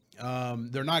lot.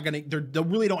 They're not going to – they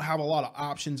really don't have a lot of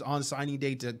options on signing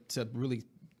day to really,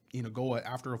 go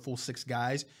after a full 6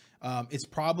 guys. It's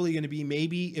probably going to be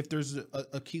maybe if there's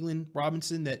a Keelan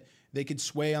Robinson that they could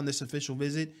sway on this official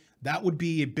visit, that would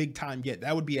be a big time get.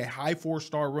 That would be a high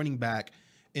 4-star running back,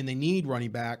 and they need running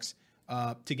backs.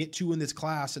 to get 2 in this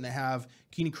class and to have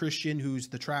Keenan Christian, who's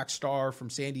the track star from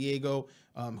San Diego,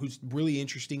 who's really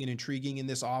interesting and intriguing in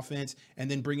this offense, and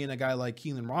then bring in a guy like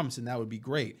Keelan Robinson, that would be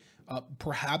great.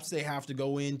 Perhaps they have to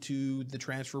go into the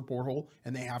transfer portal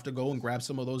and they have to go and grab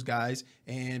some of those guys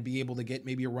and be able to get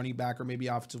maybe a running back or maybe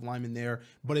offensive lineman there.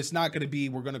 But it's not going to be,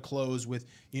 we're going to close with,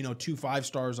 2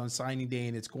 5-stars on signing day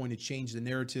and it's going to change the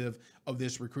narrative of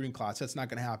this recruiting class. That's not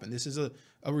going to happen. This is a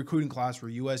recruiting class where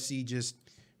USC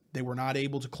they were not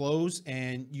able to close,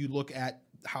 and you look at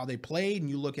how they played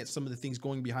and you look at some of the things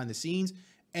going behind the scenes,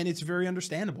 and it's very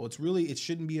understandable. It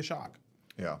shouldn't be a shock.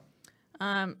 Yeah.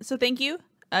 So thank you,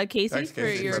 Casey, Thanks, for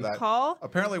Casey, your call.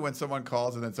 Apparently, when someone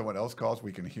calls and then someone else calls,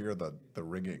 we can hear the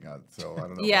ringing. So I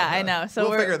don't know. Yeah, I know. So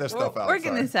we'll figure this stuff out.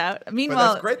 Working this out. Meanwhile,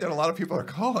 but that's great that a lot of people are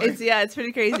calling. It's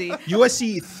pretty crazy.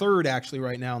 USC third actually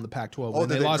right now in the Pac-12. Oh,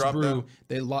 they lost Brew.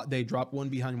 They dropped one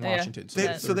behind Washington.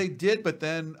 So they did, but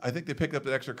then I think they picked up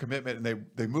an extra commitment and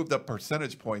they moved up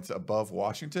percentage points above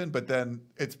Washington. But then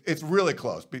it's really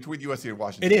close between USC and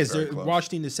Washington. It is.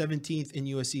 Washington is 17th and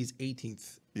USC is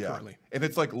 18th currently. And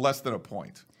it's like less than a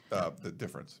point. The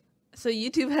difference. So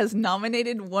YouTube has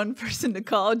nominated one person to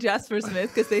call, Jasper Smith,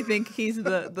 because they think he's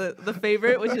the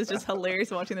favorite, which is just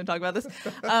hilarious watching them talk about this.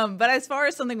 But as far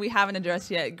as something we haven't addressed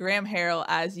yet, Graham Harrell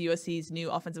as USC's new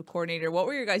offensive coordinator, what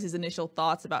were your guys' initial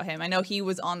thoughts about him? I know he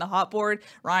was on the hot board.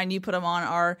 Ryan, you put him on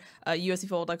our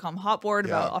USCfootball.com hot board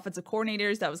about offensive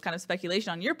coordinators. That was kind of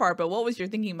speculation on your part, but what was your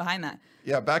thinking behind that?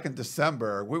 Yeah, back in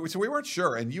December, we weren't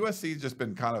sure, and USC's just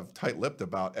been kind of tight-lipped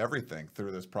about everything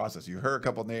through this process. You hear a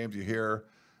couple names, you hear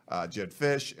Jed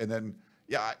Fish, and then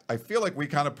I feel like we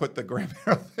kind of put the Graham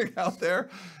Harrell thing out there,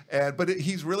 but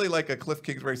he's really like a Cliff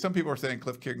Kingsbury. Some people are saying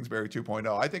Cliff Kingsbury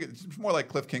 2.0. I think it's more like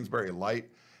Cliff Kingsbury light.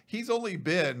 He's only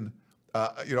been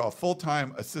a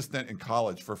full-time assistant in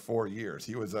college for 4 years.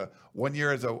 He was 1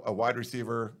 year as a wide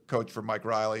receiver coach for Mike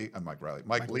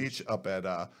Leach up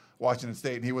at Washington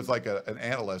State, and he was like an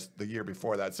analyst the year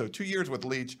before that. So 2 years with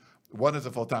Leach, 1 as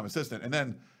a full-time assistant, and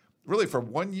then really for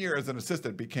 1 year as an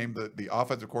assistant became the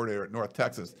offensive coordinator at North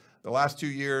Texas. The last 2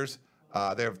 years,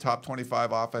 they have top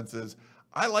 25 offenses.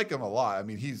 I like him a lot. I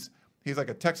mean, he's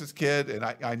like a Texas kid, and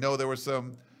I know there was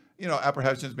some,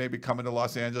 apprehensions maybe coming to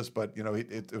Los Angeles, but,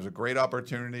 it was a great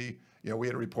opportunity. We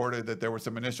had reported that there was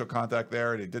some initial contact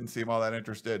there, and he didn't seem all that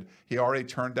interested. He already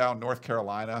turned down North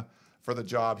Carolina for the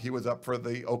job. He was up for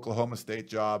the Oklahoma State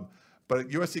job. But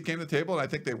USC came to the table, and I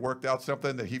think they worked out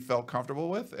something that he felt comfortable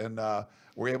with, and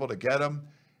were able to get him.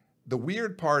 The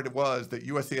weird part was that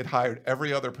USC had hired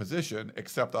every other position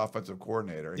except offensive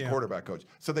coordinator and quarterback coach.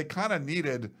 So they kind of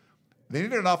needed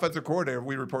an offensive coordinator.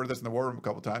 We reported this in the war room a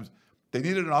couple of times. They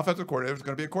needed an offensive coordinator who's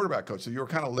going to be a quarterback coach. So you were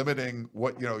kind of limiting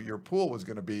what your pool was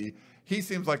going to be. He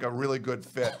seems like a really good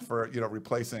fit for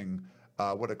replacing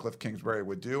what a Cliff Kingsbury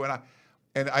would do.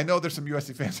 And I know there's some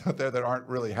USC fans out there that aren't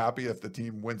really happy if the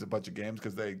team wins a bunch of games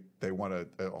because they want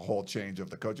a whole change of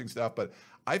the coaching staff. But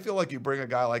I feel like you bring a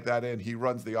guy like that in, he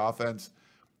runs the offense,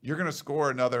 you're going to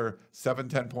score another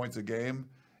 7-10 points a game,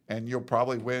 and you'll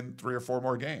probably win 3 or 4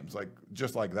 more games,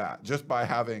 just like that, just by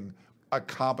having a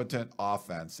competent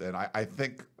offense. And I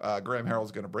think Graham Harrell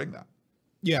is going to bring that.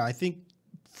 Yeah, I think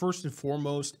first and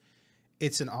foremost,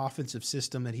 it's an offensive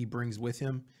system that he brings with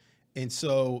him. And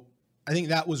so I think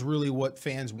that was really what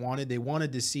fans wanted. They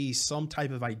wanted to see some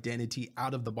type of identity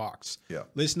out of the box. Yeah.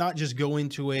 Let's not just go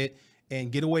into it and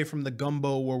get away from the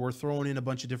gumbo where we're throwing in a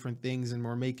bunch of different things and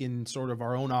we're making sort of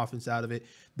our own offense out of it.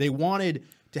 They wanted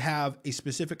to have a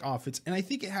specific offense, and I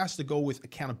think it has to go with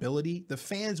accountability. The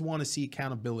fans want to see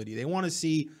accountability. They want to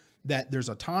see that there's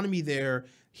autonomy there.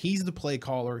 He's the play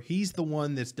caller. He's the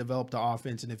one that's developed the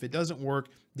offense, and if it doesn't work,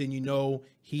 then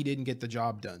he didn't get the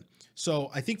job done.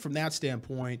 So I think from that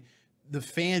standpoint, the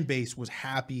fan base was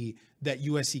happy that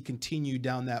USC continued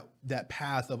down that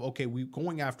path of, okay, we're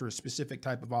going after a specific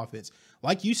type of offense.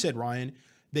 Like you said, Ryan,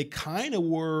 they kind of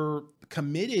were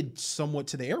committed somewhat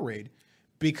to the air raid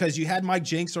because you had Mike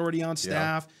Jenks already on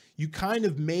staff. Yeah. You kind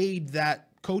of made that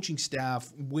coaching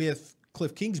staff with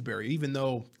Cliff Kingsbury, even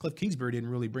though Cliff Kingsbury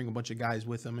didn't really bring a bunch of guys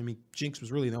with him. I mean, Jenks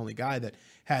was really the only guy that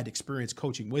had experience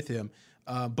coaching with him.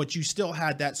 But you still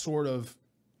had that sort of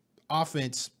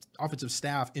offensive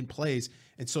staff in place.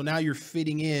 And so now you're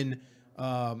fitting in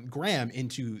Graham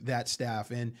into that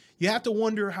staff. And you have to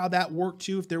wonder how that worked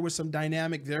too, if there was some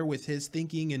dynamic there with his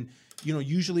thinking. And,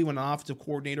 usually when an offensive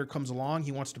coordinator comes along,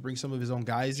 he wants to bring some of his own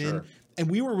guys in. And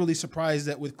we were really surprised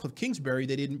that with Cliff Kingsbury,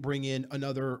 they didn't bring in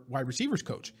another wide receivers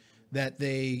coach, that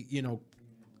they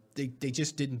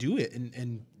just didn't do it.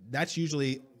 And that's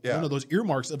usually one of those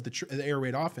earmarks of the air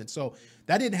raid offense. So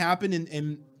that didn't happen.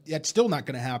 And that's still not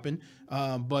going to happen.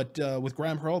 But with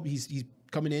Graham Harrell, he's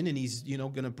coming in, and he's,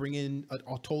 going to bring in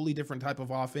a totally different type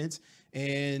of offense,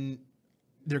 and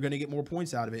they're going to get more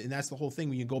points out of it. And that's the whole thing.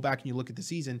 When you go back and you look at the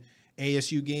season,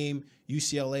 ASU game,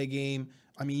 UCLA game,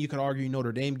 I mean, you could argue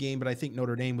Notre Dame game, but I think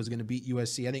Notre Dame was going to beat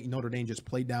USC. I think Notre Dame just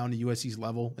played down to USC's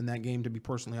level in that game, to be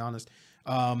personally honest.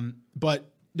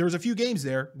 But there was a few games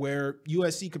there where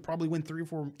USC could probably win 3 or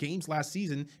 4 games last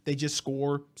season. They just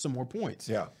score some more points.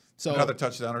 Yeah. So another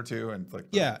touchdown or two, and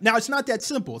yeah. Now it's not that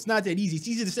simple. It's not that easy. It's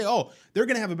easy to say, oh, they're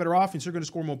going to have a better offense. They're going to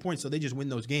score more points, so they just win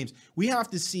those games. We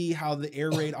have to see how the air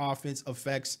raid offense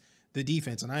affects the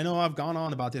defense. And I know I've gone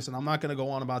on about this, and I'm not going to go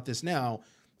on about this now,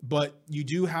 but you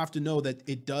do have to know that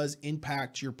it does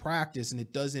impact your practice and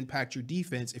it does impact your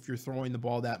defense if you're throwing the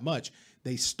ball that much.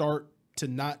 They start to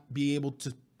not be able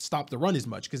to stop the run as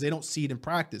much because they don't see it in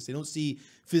practice. They don't see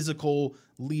physical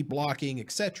lead blocking,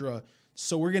 etc.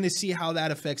 So we're going to see how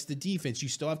that affects the defense. You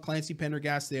still have Clancy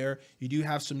Pendergast there. You do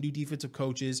have some new defensive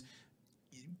coaches.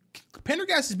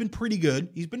 Pendergast has been pretty good.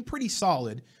 He's been pretty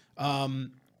solid.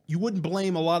 You wouldn't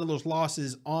blame a lot of those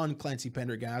losses on Clancy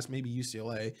Pendergast, maybe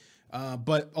UCLA.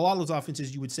 But a lot of those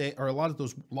offenses, you would say, or a lot of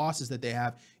those losses that they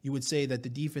have, you would say that the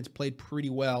defense played pretty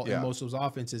well in most of those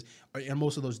offenses. In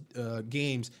most of those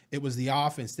games, it was the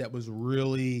offense that was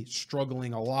really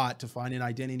struggling a lot to find an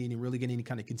identity and really get any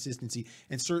kind of consistency.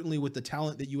 And certainly with the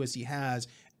talent that USC has,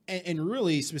 and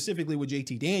really specifically with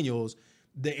JT Daniels,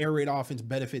 the air raid offense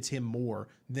benefits him more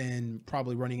than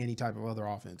probably running any type of other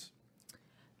offense.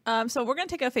 So we're going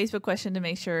to take a Facebook question to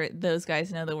make sure those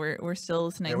guys know that we're still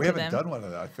listening to them. We haven't done one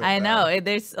of that. I know.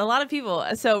 There's a lot of people.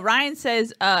 So Ryan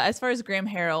says, as far as Graham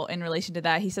Harrell in relation to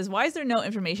that, he says, why is there no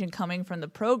information coming from the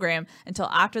program until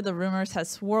after the rumors have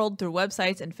swirled through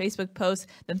websites and Facebook posts,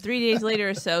 then 3 days later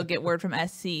or so get word from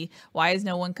SC? Why is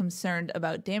no one concerned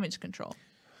about damage control?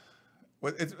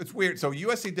 Well, it's weird. So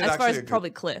USC did as actually far as probably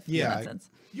Cliff. Yeah. In that sense.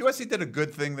 USC did a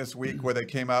good thing this week where they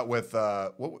came out with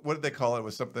what did they call it? It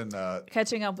was something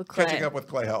catching up with Clay. Catching up with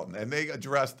Clay Helton, and they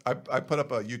addressed. I put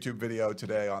up a YouTube video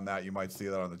today on that. You might see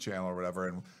that on the channel or whatever,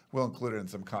 and we'll include it in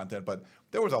some content. But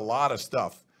there was a lot of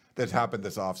stuff that's happened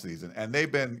this offseason, and they've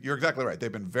been. You're exactly right.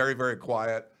 They've been very, very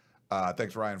quiet.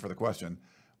 Thanks, Ryan, for the question.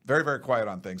 Very, very quiet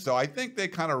on things. So I think they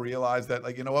kind of realized that,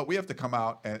 like, you know what, we have to come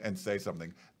out and say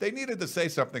something. They needed to say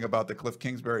something about the Cliff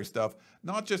Kingsbury stuff,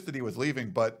 not just that he was leaving,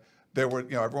 but there were,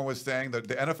 everyone was saying that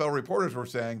the NFL reporters were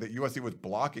saying that USC was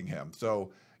blocking him.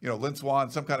 So, Lynn Swann,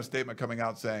 some kind of statement coming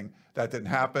out saying that didn't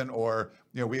happen, or,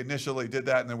 we initially did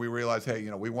that and then we realized, hey,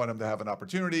 we want him to have an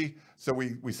opportunity. So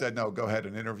we said, no, go ahead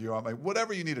and interview him. Like,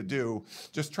 whatever you need to do,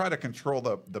 just try to control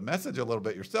the message a little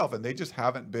bit yourself. And they just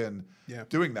haven't been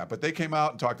doing that. But they came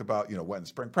out and talked about, when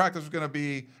spring practice was going to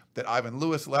be, that Ivan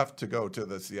Lewis left to go to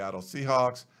the Seattle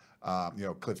Seahawks.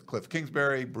 Cliff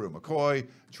Kingsbury, Brew McCoy,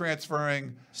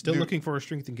 transferring. Still looking for a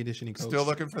strength and conditioning coach. Still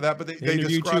looking for that, but they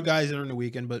interviewed 2 guys during the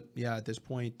weekend. But yeah, at this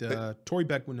point, Torrey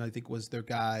Beckman, I think, was their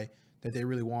guy that they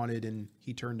really wanted, and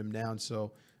he turned him down.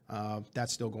 So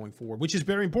that's still going forward, which is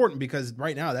very important because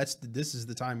right now this is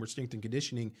the time where strength and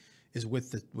conditioning is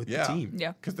with the team.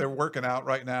 Yeah, because they're working out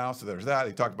right now. So there's that.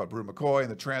 He talked about Brew McCoy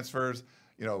and the transfers.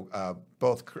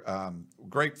 Both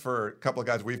great for a couple of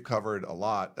guys we've covered a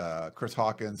lot, Chris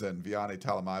Hawkins and Vianney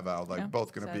Talamaival,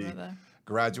 both going to be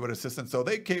graduate assistants. So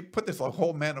they put this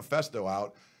whole manifesto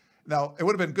out. Now, it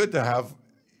would have been good to have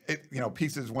it,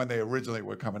 pieces when they originally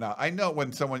were coming out. I know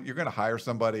when you're going to hire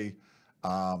somebody,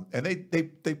 and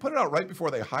they put it out right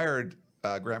before they hired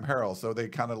Graham Harrell, so they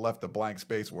kind of left a blank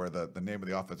space where the name of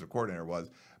the offensive coordinator was.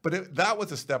 But that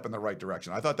was a step in the right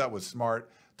direction. I thought that was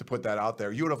smart to put that out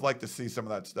there. You would have liked to see some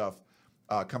of that stuff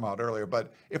come out earlier.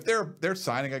 But if they're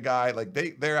signing a guy, like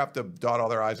they have to dot all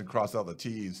their I's and cross all the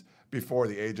T's before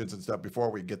the agents and stuff,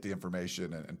 before we get the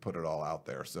information and put it all out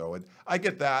there. So I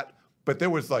get that. But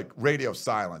there was radio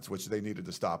silence, which they needed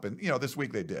to stop. And, this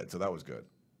week they did. So that was good.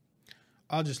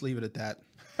 I'll just leave it at that.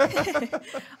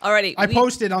 Alrighty. I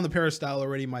posted on the Peristyle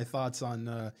already my thoughts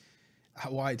on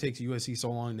why it takes USC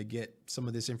so long to get some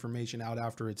of this information out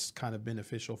after it's kind of been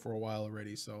official for a while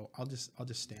already. So I'll just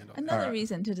stand on another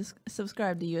reason to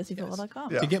subscribe to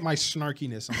USCFootball.com. To get my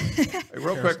snarkiness on it. Hey,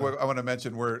 real quick, I want to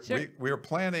mention we're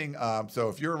planning. So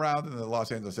if you're around in the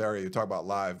Los Angeles area, you talk about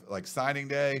live signing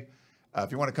day. If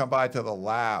you want to come by to the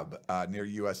lab near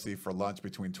USC for lunch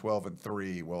between 12 and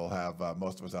 3, we'll have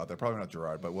most of us out there. Probably not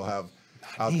Gerard, but we'll have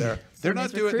out there. They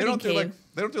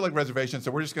don't do reservations,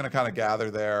 so we're just going to kind of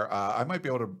gather there. I might be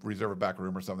able to reserve a back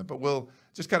room or something, but we'll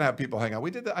just kind of have people hang out.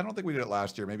 We did that. I don't think we did it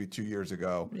last year, maybe 2 years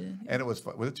ago, and it was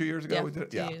fun. Was it 2 years ago? Yeah, we did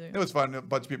it. Yeah, it was fun. A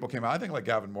bunch of people came out. I think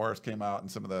Gavin Morris came out, and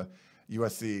some of the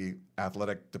USC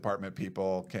athletic department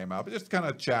people came out, but just kind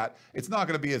of chat. It's not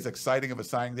going to be as exciting of a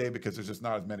signing day because there's just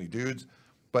not as many dudes.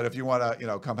 But if you want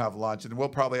to, come have lunch, and we'll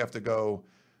probably have to go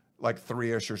like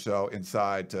 3-ish or so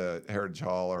inside to Heritage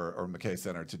Hall or McKay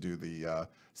Center to do the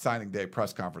signing day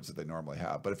press conference that they normally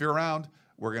have. But if you're around,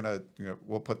 we're gonna,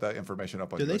 we'll put that information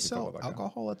up on. Do they sell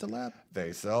alcohol at the lab?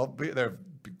 They sell. They're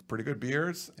pretty good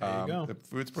beers. There you go. The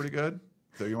food's pretty good.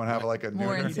 So you want to have like a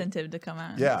more incentive to come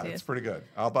out. Yeah, it's pretty good.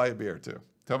 I'll buy you a beer too.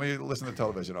 Tell me you listen to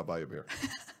television. I'll buy you a beer.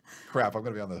 Crap, I'm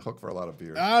gonna be on the hook for a lot of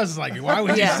beers. I was like, why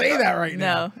would you say that right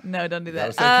now? No, don't do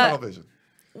that. Say television.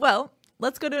 Well,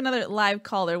 let's go to another live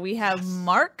caller. We have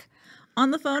Mark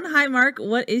on the phone. Hi, Mark.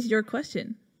 What is your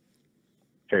question?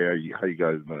 Hey, how you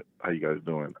guys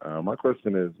doing? My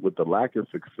question is, with the lack of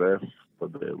success for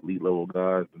the elite level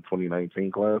guys in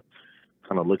 2019 class,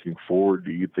 kind of looking forward,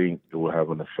 do you think it will have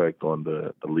an effect on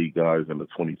the elite guys in the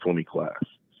 2020 class?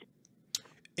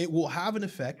 It will have an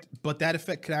effect, but that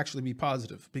effect could actually be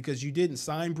positive because you didn't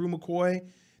sign Brew McCoy.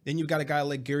 Then you've got a guy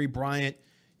like Gary Bryant.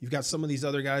 You've got some of these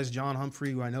other guys, John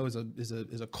Humphrey, who I know is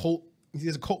a cult. He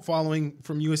has a cult following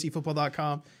from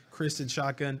USCFootball.com. Chris and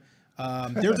Shotgun.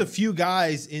 There's a few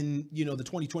guys in the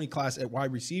 2020 class at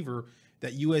wide receiver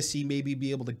that USC maybe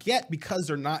be able to get because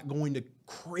they're not going to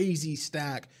crazy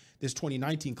stack this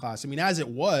 2019 class. I mean, as it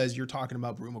was, you're talking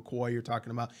about Brew McCoy, you're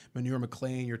talking about Manure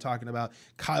McLean, you're talking about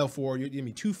Kyle Ford,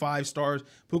 2 5-stars,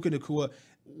 Puka Nacua.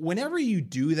 Whenever you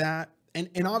do that,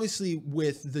 and obviously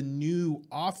with the new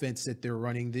offense that they're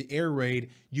running, the air raid,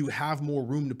 you have more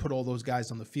room to put all those guys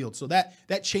on the field. So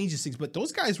that changes things. But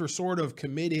those guys were sort of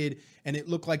committed, and it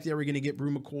looked like they were going to get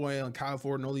Brew McCoy and Kyle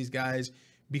Ford and all these guys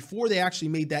before they actually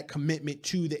made that commitment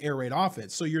to the air raid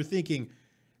offense. So you're thinking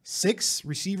 6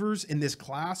 receivers in this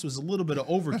class was a little bit of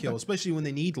overkill, especially when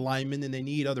they need linemen and they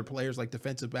need other players like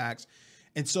defensive backs.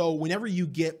 And so whenever you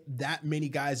get that many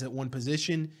guys at one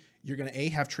position, you're going to A,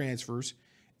 have transfers,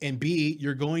 and B,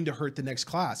 you're going to hurt the next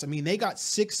class. I mean, they got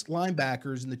 6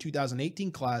 linebackers in the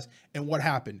 2018 class, and what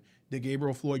happened? Did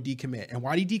Gabriel Floyd decommit? And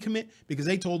why did he decommit? Because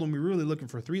they told him we were really looking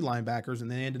for 3 linebackers,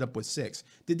 and they ended up with 6.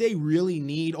 Did they really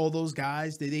need all those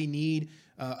guys? Did they need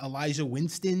Elijah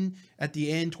Winston at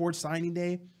the end towards signing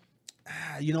day?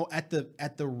 At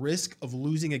the risk of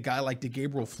losing a guy like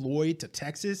Gabriel Floyd to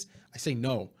Texas, I say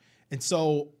no. And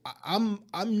so I'm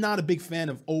not a big fan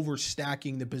of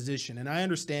overstacking the position. And I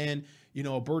understand,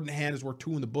 a bird in the hand is worth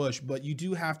 2 in the bush, but you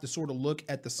do have to sort of look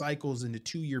at the cycles in the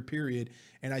 2-year period.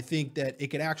 And I think that it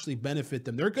could actually benefit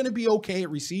them. They're going to be okay at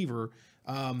receiver.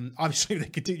 Obviously, they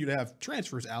continue to have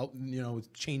transfers out, and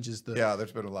it changes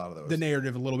there's been a lot of those. The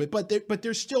narrative a little bit, but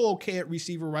they're still okay at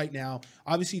receiver right now.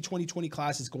 Obviously, 2020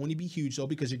 class is going to be huge though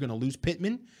because you're going to lose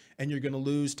Pittman and you're going to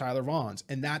lose Tyler Vaughns,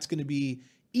 and that's going to be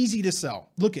easy to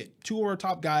sell. Look at 2 of our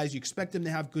top guys. You expect them to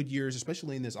have good years,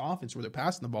 especially in this offense where they're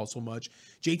passing the ball so much.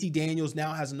 JT Daniels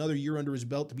now has another year under his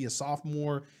belt to be a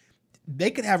sophomore. They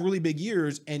could have really big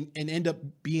years and end up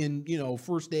being,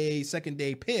 first day, second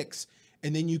day picks.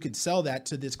 And then you could sell that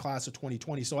to this class of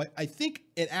 2020. So I think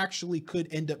it actually could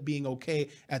end up being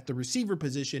okay at the receiver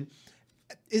position.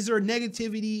 Is there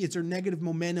negativity? Is there negative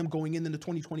momentum going into the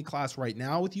 2020 class right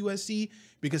now with USC?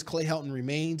 Because Clay Helton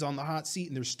remains on the hot seat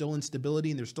and there's still instability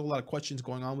and there's still a lot of questions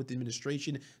going on with the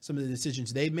administration, some of the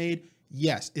decisions they've made.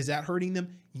 Yes. Is that hurting them?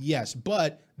 Yes.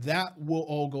 But that will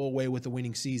all go away with the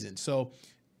winning season. So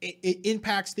it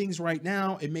impacts things right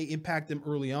now. It may impact them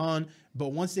early on,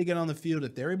 but once they get on the field,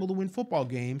 if they're able to win football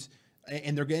games,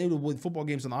 and they're able to win football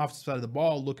games on the offensive side of the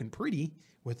ball looking pretty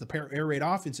with the air raid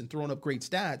offense and throwing up great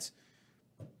stats,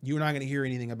 you're not going to hear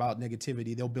anything about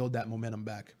negativity. They'll build that momentum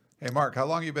back. Hey, Mark, how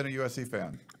long have you been a USC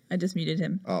fan? I just muted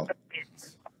him. Oh.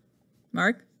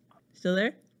 Mark, still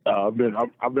there? I've been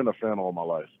a fan all my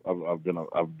life.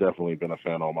 I've definitely been a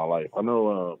fan all my life. I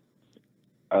know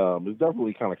it's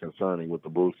definitely kind of concerning with the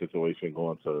Brew situation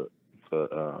going to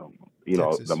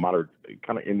Texas. the modern,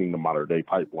 kind of ending the modern day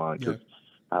pipeline. Because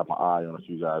I have my eye on a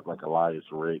few guys like Elias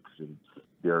Ricks and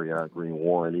Darion Green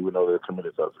Warren, even though they're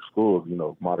committed to other schools,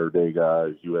 modern day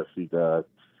guys, USC guys.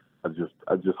 I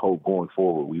just hope going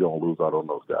forward we don't lose out on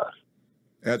those guys.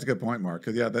 Yeah, that's a good point, Mark.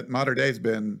 Because that modern day's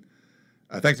been.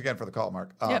 Thanks again for the call,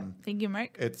 Mark. Thank you,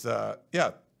 Mark. It's it's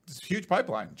a huge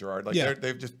pipeline, Gerard.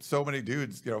 They've just so many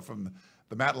dudes, from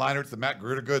the Matt Leinerts, the Matt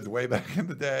Grudegoods way back in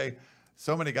the day.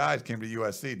 So many guys came to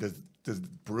USC. Does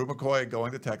Brew McCoy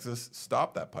going to Texas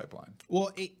stop that pipeline?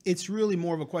 Well, it's really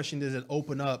more of a question: does it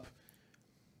open up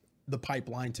the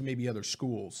pipeline to maybe other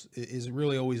schools? Is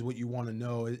really always what you want to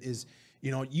know. Is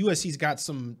USC's got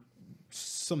some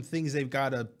things they've got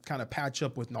to kind of patch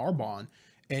up with Narbonne,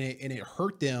 and it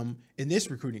hurt them in this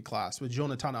recruiting class with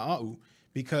Jonah Tana'a'u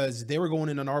because they were going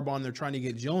into Narbonne. They're trying to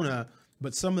get Jonah,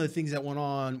 but some of the things that went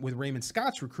on with Raymond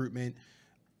Scott's recruitment,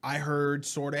 I heard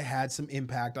sort of had some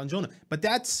impact on Jonah. But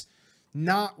that's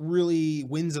not really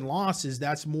wins and losses.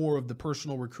 That's more of the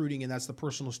personal recruiting, and that's the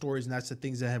personal stories, and that's the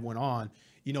things that have went on.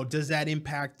 Does that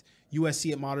impact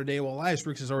USC at modern day? Well, Elias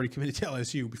Ricks has already committed to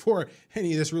LSU before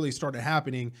any of this really started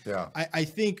happening. Yeah. I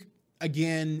think,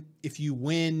 again, if you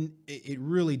win, it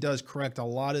really does correct a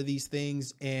lot of these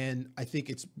things. And I think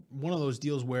it's one of those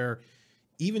deals where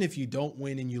even if you don't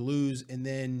win and you lose, and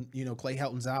then, Clay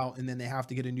Helton's out, and then they have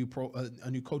to get a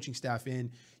new coaching staff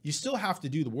in, you still have to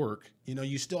do the work.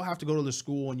 You still have to go to the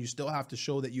school, and you still have to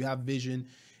show that you have vision.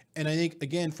 And I think,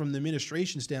 again, from the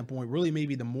administration standpoint, really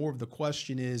maybe the more of the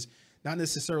question is not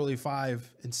necessarily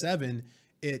 5 and 7.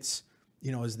 It's,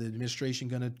 is the administration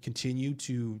going to continue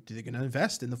are they going to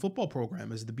invest in the football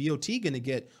program? Is the BOT going to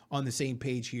get on the same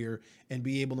page here and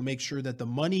be able to make sure that the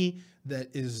money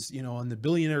that is, on the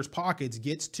billionaires' pockets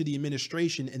gets to the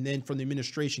administration, and then from the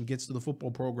administration gets to the football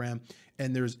program,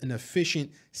 and there's an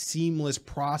efficient, seamless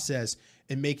process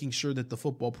in making sure that the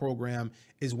football program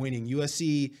is winning.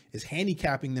 USC is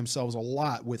handicapping themselves a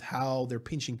lot with how they're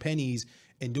pinching pennies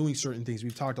and doing certain things.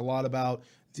 We've talked a lot about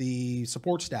the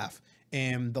support staff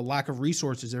and the lack of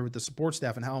resources there with the support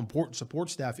staff, and how important support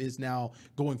staff is now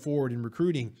going forward in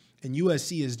recruiting. And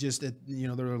USC is just at,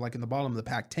 they're like in the bottom of the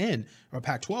Pac-10 or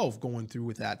Pac-12 going through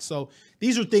with that. So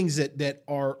these are things that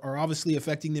are obviously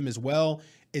affecting them as well.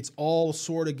 It's all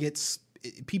sort of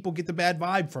people get the bad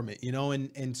vibe from it,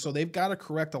 and so they've got to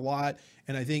correct a lot.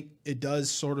 And I think it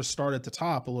does sort of start at the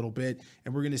top a little bit,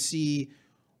 and we're going to see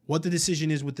what the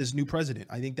decision is with this new president.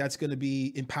 I think that's going to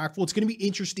be impactful. It's going to be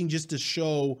interesting just to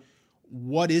show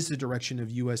what is the direction of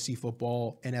USC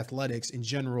football and athletics in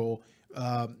general,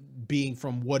 being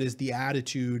from what is the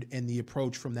attitude and the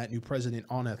approach from that new president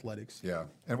on athletics. Yeah.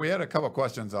 And we had a couple of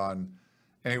questions on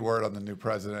any word on the new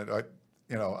president.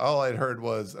 All I'd heard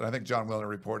was, and I think John Wilner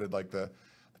reported, like the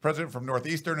president from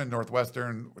Northeastern and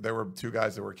Northwestern, there were 2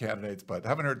 guys that were candidates, but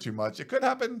haven't heard too much. It could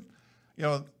happen,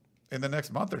 in the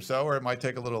next month or so, or it might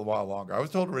take a little while longer. I was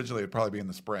told originally it'd probably be in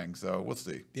the spring, so we'll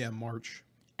see. Yeah, March.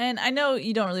 And I know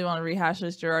you don't really want to rehash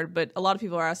this, Gerard, but a lot of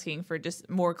people are asking for just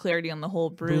more clarity on the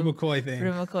whole Bru McCoy thing.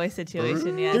 Bru McCoy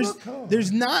situation. Yeah.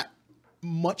 There's not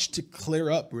much to clear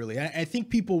up, really. I think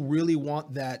people really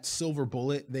want that silver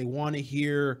bullet. They want to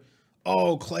hear,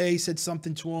 Clay said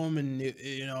something to him, and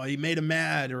he made him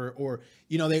mad, or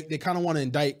they kind of want to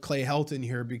indict Clay Helton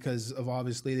here because of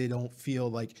obviously they don't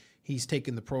feel like he's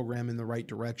taking the program in the right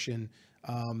direction.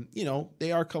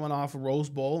 They are coming off a Rose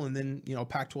Bowl and then,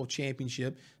 Pac-12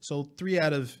 championship. So 2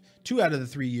 out of the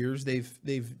 3 years,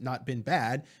 they've not been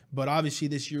bad, but obviously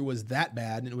this year was that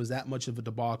bad. And it was that much of a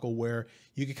debacle where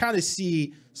you could kind of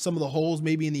see some of the holes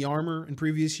maybe in the armor in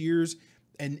previous years.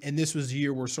 And this was the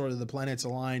year where sort of the planets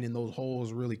aligned and those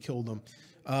holes really killed them.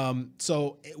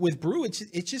 So with Bru, it's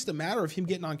just a matter of him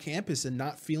getting on campus and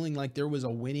not feeling like there was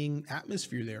a winning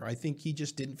atmosphere there. I think he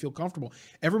just didn't feel comfortable.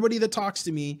 Everybody that talks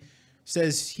to me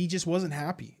says he just wasn't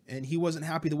happy, and he wasn't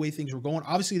happy the way things were going.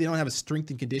 Obviously, they don't have a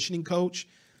strength and conditioning coach.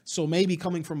 So maybe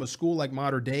coming from a school like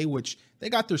Mater Dei, which they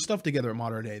got their stuff together at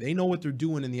Mater Dei. They know what they're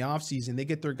doing in the offseason. They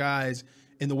get their guys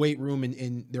in the weight room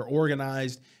and they're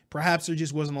organized. Perhaps there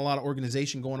just wasn't a lot of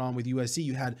organization going on with USC.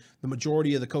 You had the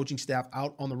majority of the coaching staff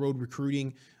out on the road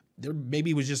recruiting. There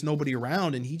maybe was just nobody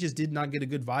around, and he just did not get a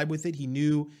good vibe with it. He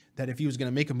knew that if he was going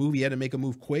to make a move, he had to make a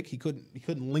move quick. He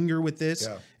couldn't linger with this,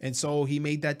 and so he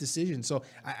made that decision. So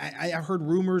I heard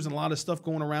rumors and a lot of stuff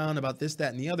going around about this,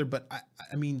 that, and the other. But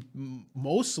I mean,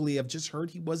 mostly I've just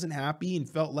heard he wasn't happy and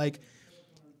felt like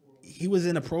he was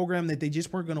in a program that they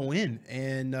just weren't going to win,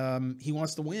 and he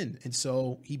wants to win, and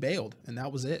so he bailed, and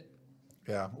that was it.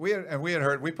 Yeah, we had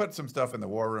heard, we put some stuff in the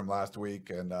war room last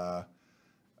week, and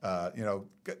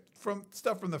from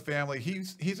stuff from the family,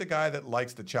 he's a guy that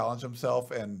likes to challenge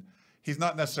himself, and he's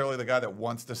not necessarily the guy that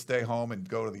wants to stay home and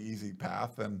go to the easy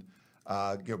path. And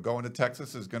going to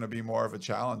Texas is going to be more of a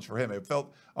challenge for him.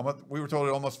 We were told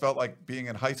it almost felt like being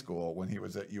in high school when he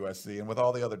was at USC, and with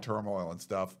all the other turmoil and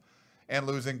stuff. And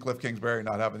losing Cliff Kingsbury,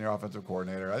 not having your offensive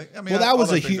coordinator.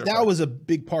 That was a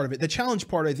big part of it. The challenge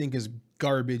part, I think, is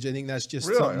garbage. I think that's just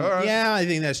right. Yeah, I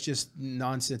think that's just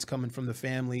nonsense coming from the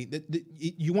family.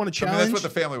 You want to challenge? I mean, that's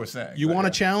what the family was saying. You want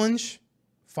to challenge?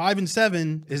 5 and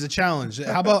 7 is a challenge.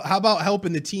 How about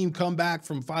helping the team come back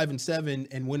from 5 and 7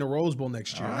 and win a Rose Bowl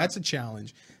next year? That's a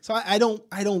challenge. So I don't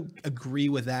agree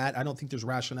with that. I don't think there's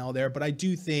rationale there, but I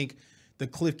do think the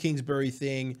Cliff Kingsbury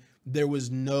thing, there was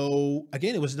no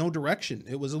direction.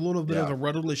 It was a little bit of a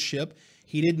rudderless ship.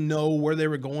 He didn't know where they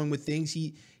were going with things.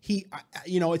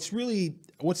 It's really,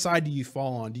 what side do you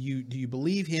fall on? Do you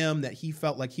believe him that he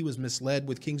felt like he was misled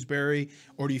with Kingsbury,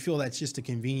 or do you feel that's just a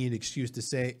convenient excuse to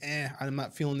say, I'm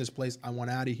not feeling this place, I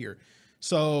want out of here?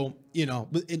 So, you know,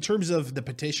 in terms of the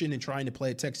petition and trying to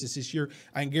play at Texas this year,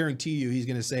 I can guarantee you he's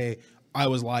going to say, I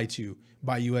was lied to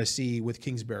by USC with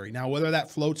Kingsbury. Now, whether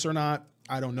that floats or not,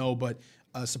 I don't know. But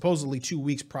supposedly 2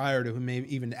 weeks prior to him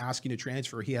even asking to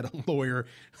transfer, he had a lawyer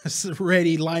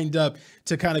ready, lined up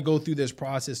to kind of go through this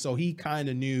process. So he kind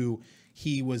of knew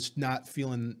he was not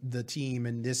feeling the team,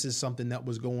 and this is something that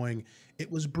was it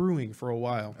was brewing for a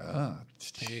while.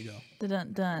 There you go.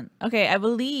 Dun. Okay, I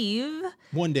believe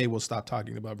one day we'll stop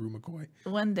talking about Bru McCoy.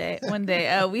 One day.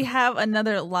 We have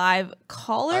another live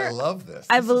caller. I love this.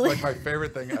 This is like my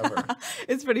favorite thing ever.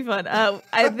 It's pretty fun.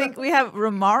 I think we have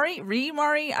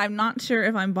Remari. I'm not sure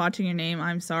if I'm botching your name.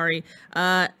 I'm sorry.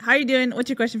 How are you doing? What's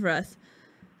your question for us?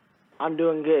 I'm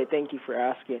doing good. Thank you for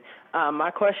asking. My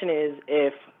question is,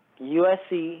 if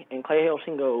USC and Clay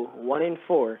Helton go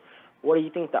 1-4, what do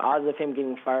you think the odds of him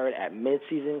getting fired at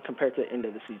midseason compared to the end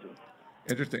of the season?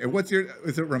 Interesting. And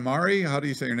is it Remari? How do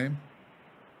you say your name?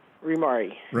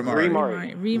 Remari.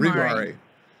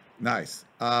 Nice.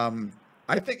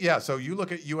 I think, so you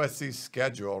look at USC's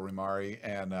schedule, Remari,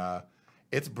 and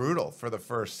it's brutal for the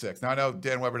first 6. Now, I know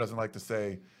Dan Weber doesn't like to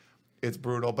say it's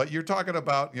brutal, but you're talking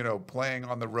about, playing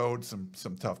on the road some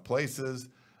tough places.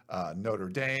 Notre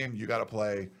Dame, you got to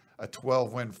play a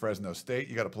 12-win Fresno State.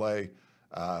 You got to play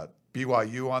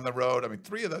BYU on the road. I mean,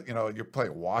 3 of the, you're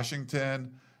playing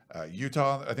Washington,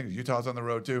 Utah. I think Utah's on the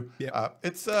road too. Yeah.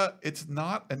 It's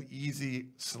not an easy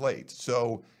slate.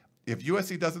 So if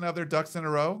USC doesn't have their ducks in a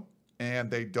row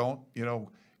and they don't,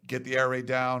 get the air raid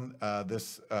down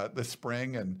this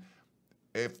spring, and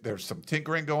if there's some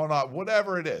tinkering going on,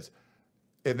 whatever it is,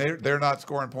 and they're not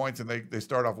scoring points and they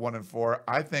start off 1-4,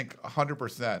 I think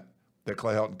 100% that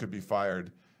Clay Helton could be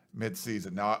fired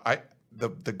mid-season. Now, the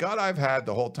gut I've had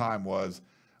the whole time was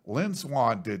Lynn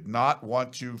Swann did not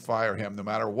want to fire him no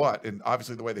matter what. And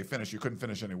obviously the way they finished, you couldn't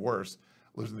finish any worse,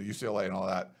 losing to UCLA and all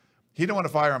that. He didn't want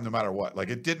to fire him no matter what. Like,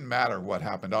 it didn't matter what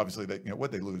happened. Obviously,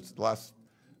 what'd they lose? The last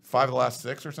 5 of the last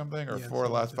 6 or something? Or 4 of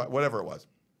the last 5? Whatever it was.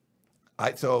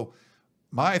 So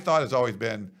my thought has always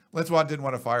been Lynn Swann didn't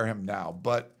want to fire him now,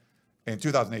 but in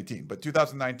 2018. But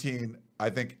 2019, I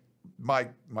think my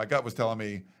gut was telling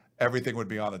me everything would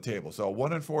be on the table. So a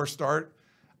 1-4 start,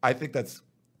 I think that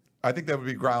would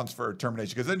be grounds for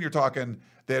termination, because then you're talking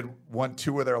they had won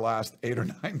 2 of their last 8 or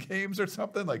 9 games or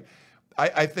something. Like,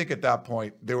 I think at that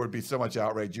point there would be so much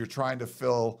outrage. You're trying to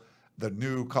fill the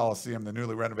new Coliseum, the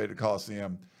newly renovated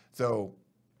Coliseum. So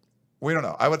we don't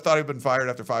know. I would have thought he'd been fired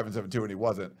after 5-7-2, and he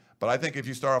wasn't. But I think if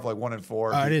you start off like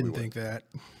 1-4, I didn't think that.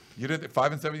 You didn't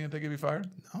 5-7? You didn't think he'd be fired?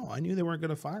 No, I knew they weren't going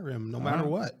to fire him no matter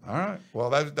what. All right. Well,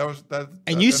 that.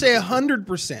 And you say 100%,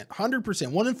 100%,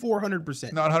 1-4,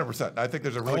 100%. Not 100%. I think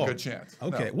there's a really good chance.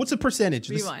 Okay. No. What's the percentage?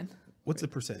 Rewind. What's the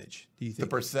percentage? Do you think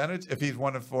the percentage? If he's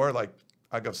 1-4, like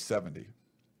I go 70.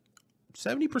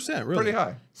 70%, really? Pretty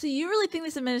high. So you really think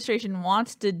this administration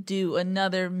wants to do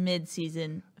another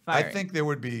mid-season firing? I think there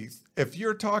would be, if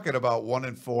you're talking about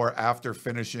 1-4 after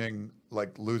finishing,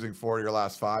 like losing 4 of your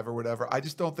last 5 or whatever, I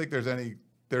just don't think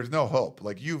there's no hope.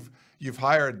 Like you've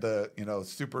hired the,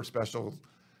 super special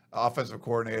offensive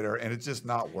coordinator, and it's just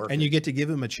not working. And you get to give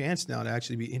him a chance now to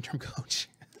actually be interim coach.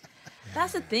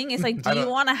 That's the thing. It's like, do you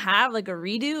want to have like a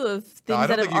redo of things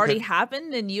that have already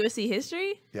happened in USC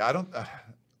history? Yeah, I don't.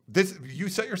 You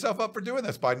set yourself up for doing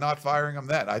this by not firing him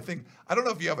then. I don't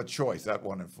know if you have a choice at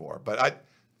 1-4, but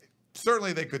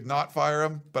certainly they could not fire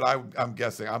him, but I'm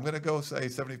guessing. I'm going to go say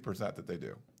 70% that they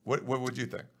do. What would you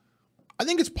think? I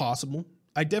think it's possible.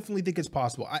 I definitely think it's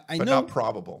possible. I but know, not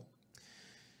probable.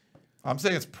 I'm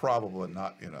saying it's probable and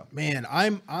not, Man,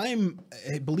 I'm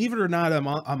believe it or not, I'm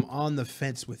on the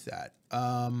fence with that.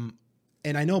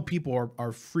 And I know people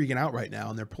are freaking out right now,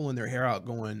 and they're pulling their hair out,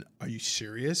 going, "Are you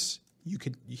serious?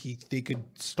 They could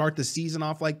start the season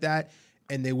off like that,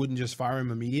 and they wouldn't just fire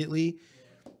him immediately."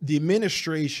 The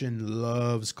administration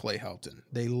loves Clay Helton.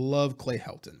 They love Clay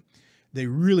Helton. They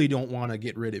really don't want to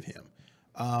get rid of him.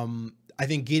 I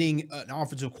think getting an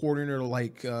offensive coordinator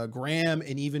like Graham,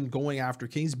 and even going after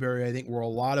Kingsbury, I think we're a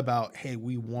lot about, hey,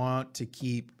 we want to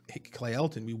keep Clay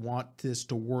Helton. We want this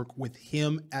to work with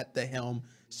him at the helm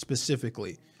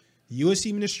specifically. The USC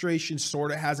administration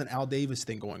sort of has an Al Davis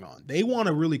thing going on. They want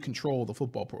to really control the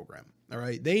football program. All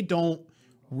right. They don't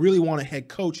really want a head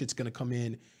coach that's going to come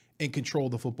in and control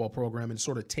the football program and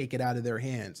sort of take it out of their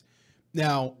hands.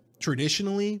 Now,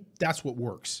 traditionally, that's what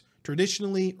works.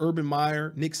 Traditionally, Urban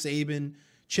Meyer, Nick Saban,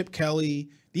 Chip Kelly,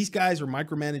 these guys are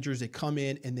micromanagers that come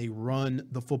in and they run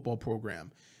the football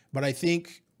program. But I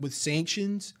think with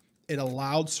sanctions, it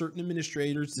allowed certain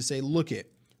administrators to say, look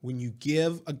it, when you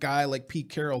give a guy like Pete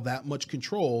Carroll that much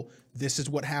control, this is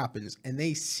what happens. And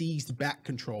they seized back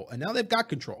control. And now they've got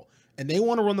control. and they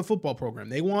want to run the football program.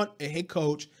 They want a head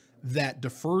coach that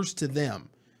defers to them.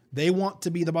 They want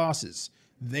to be the bosses.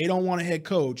 They don't want a head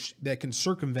coach that can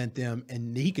circumvent them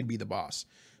and he can be the boss.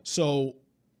 So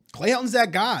Clay Helton's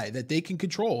that guy that they can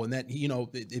control, and that, you know,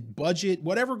 budget,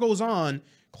 whatever goes on,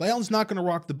 Clay Helton's not going to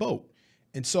rock the boat.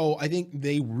 And so I think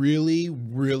they really,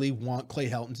 really want Clay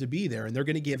Helton to be there, and they're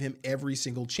going to give him every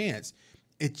single chance.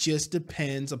 It just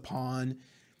depends upon,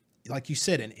 like you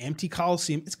said, an empty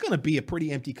Coliseum. It's going to be a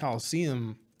pretty empty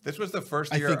Coliseum. This was the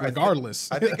first year, I think,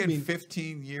 regardless. I think in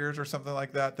 15 years or something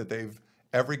like that,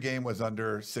 every game was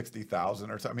under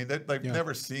 60,000 or something. I mean, they've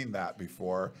never seen that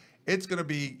before. It's going to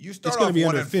be, you start off 1-4.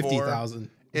 Under 50,000.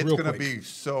 It's going to be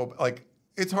so, like,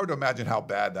 it's hard to imagine how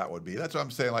bad that would be. That's what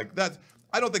I'm saying. Like,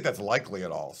 I don't think that's likely at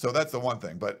all. So that's the one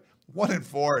thing. But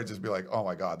 1-4, it'd just be like, oh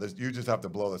my God, you just have to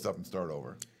blow this up and start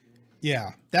over.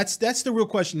 Yeah, that's the real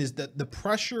question, is that the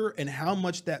pressure and how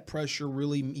much that pressure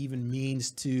really even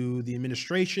means to the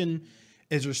administration.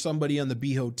 Is there somebody on the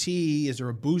BOT? Is there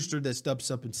a booster that steps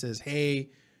up and says, hey,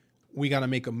 we got to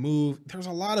make a move? There's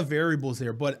a lot of variables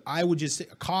there, but I would just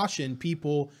caution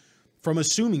people from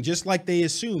assuming, just like they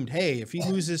assumed, hey, if he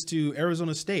loses to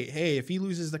Arizona State, hey, if he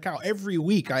loses the Cal. Every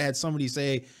week I had somebody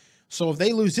say, so if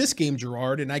they lose this game,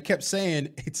 Gerard, and I kept saying,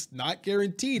 it's not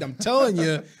guaranteed. I'm telling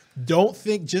you, don't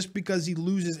think just because he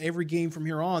loses every game from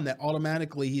here on that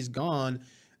automatically he's gone.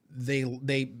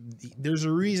 There's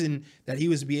a reason that he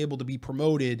was to be able to be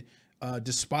promoted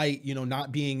despite, you know,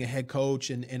 not being a head coach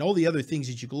and all the other things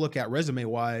that you could look at resume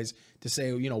wise to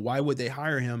say, you know, why would they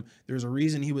hire him? There's a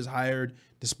reason he was hired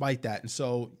despite that. And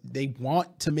so they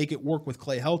want to make it work with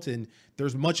Clay Helton.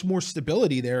 There's much more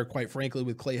stability there, quite frankly,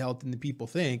 with Clay Helton than people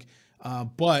think.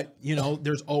 But, you know,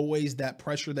 there's always that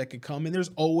pressure that could come, and there's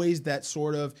always that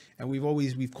sort of, and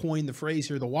we've coined the phrase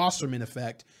here, the Wasserman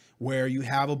effect, where you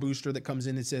have a booster that comes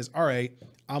in and says, all right,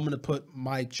 I'm going to put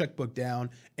my checkbook down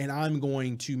and I'm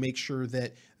going to make sure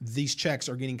that these checks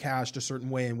are getting cashed a certain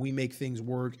way and we make things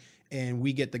work and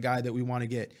we get the guy that we want to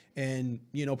get. And,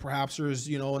 you know, perhaps there's,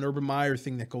 you know, an Urban Meyer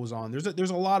thing that goes on.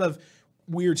 There's a lot of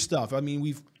weird stuff. I mean,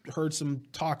 we've heard some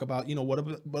talk about, you know,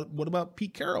 what about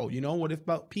Pete Carroll? You know, what if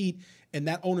about Pete and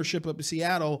that ownership up in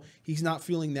Seattle? He's not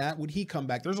feeling that. Would he come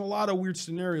back? There's a lot of weird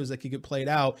scenarios that could get played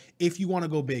out if you want to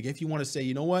go big, if you want to say,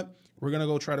 you know what, we're going to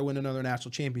go try to win another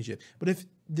national championship. But if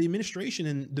the administration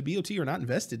and the BOT are not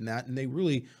invested in that and they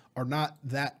really are not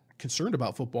that concerned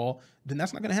about football, then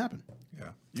that's not going to happen. Yeah.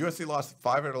 USC lost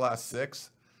 5 of their last 6.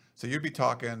 So you'd be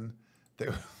talking, they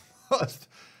lost,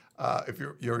 if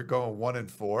you're going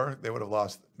 1-4, they would have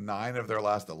lost 9 of their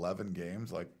last 11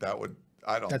 games. Like that would,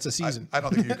 that's a season. I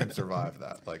don't think you can survive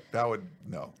that. Like that would,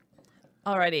 no.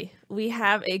 Alrighty, we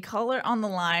have a caller on the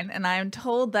line, and I am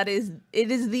told that it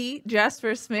is the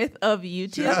Jasper Smith of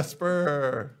YouTube.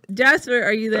 Jasper,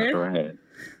 are you there? That's right.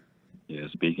 Yeah,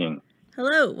 speaking.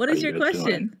 Hello. What is your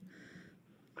question?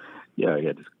 Yeah,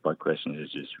 my question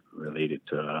is just related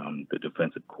to the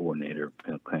defensive coordinator,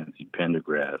 Clancy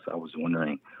Pendergrass. I was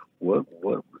wondering what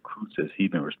recruits has he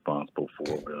been responsible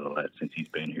for since he's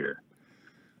been here?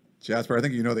 Jasper, I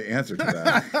think you know the answer to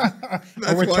that.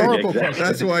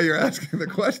 That's why you're asking the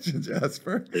question,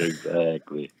 Jasper.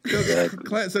 Exactly.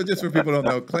 So just for people who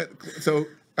don't know, so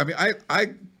I mean,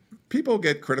 people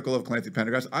get critical of Clancy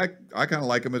Pendergrass. I kind of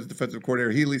like him as a defensive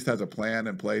coordinator. He at least has a plan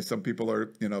in place. Some people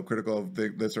are, you know, critical of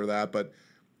this or that, but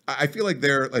I feel like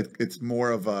it's more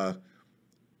of a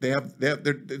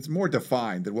it's more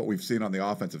defined than what we've seen on the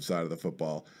offensive side of the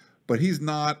football. But he's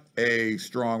not a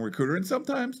strong recruiter. And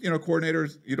sometimes, you know,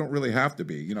 coordinators, you don't really have to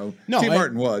be. You know, T.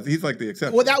 Martin was. He's like the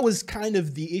exception. Well, that was kind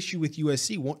of the issue with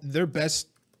USC. Their best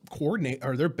coordinator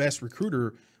or their best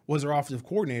recruiter was their offensive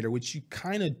coordinator, which you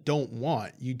kind of don't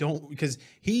want. You don't, because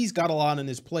he's got a lot on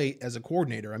his plate as a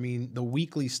coordinator. I mean, the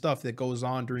weekly stuff that goes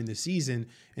on during the season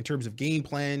in terms of game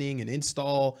planning and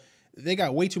install, they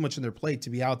got way too much on their plate to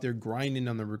be out there grinding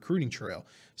on the recruiting trail.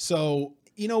 So,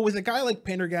 you know, with a guy like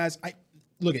Pendergrass,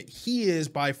 he is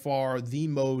by far the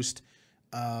most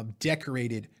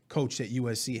decorated coach that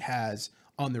USC has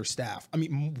on their staff. I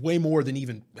mean, way more than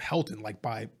even Helton, like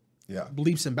by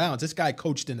leaps and bounds. This guy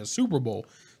coached in a Super Bowl.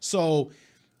 So,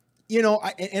 you know,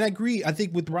 I agree. I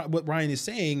think with what Ryan is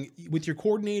saying, with your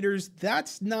coordinators,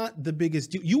 that's not the biggest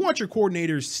deal. You want your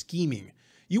coordinators scheming.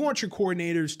 You want your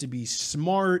coordinators to be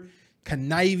smart,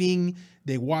 conniving.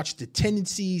 They watch the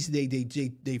tendencies.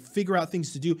 They figure out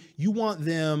things to do. You want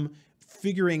them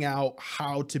figuring out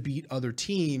how to beat other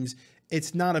teams.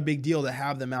 It's not a big deal to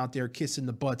have them out there kissing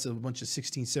the butts of a bunch of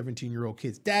 16, 17-year-old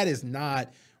kids. That is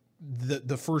not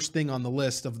the first thing on the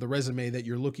list of the resume that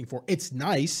you're looking for. It's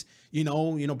nice.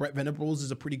 Brett Venables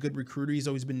is a pretty good recruiter. He's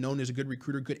always been known as a good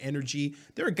recruiter, good energy.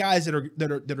 There are guys that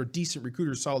are decent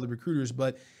recruiters, solid recruiters,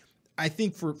 but I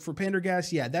think for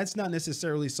Pendergast, that's not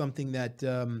necessarily something that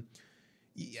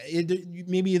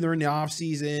maybe they're in the off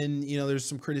season, there's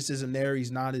some criticism there.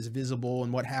 He's not as visible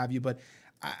and what have you, but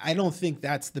I don't think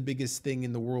that's the biggest thing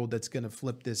in the world that's going to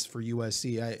flip this for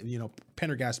USC.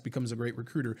 Pendergast becomes a great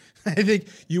recruiter. I think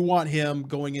you want him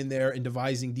going in there and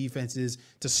devising defenses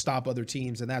to stop other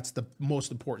teams, and that's the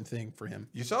most important thing for him.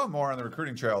 You saw him more on the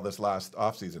recruiting trail this last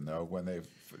offseason, though, when they've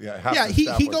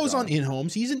he goes on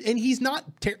in-homes. He's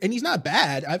not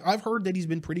bad. I've heard that he's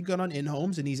been pretty good on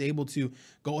in-homes, and he's able to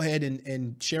go ahead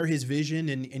and share his vision,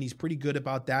 and he's pretty good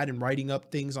about that and writing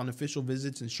up things on official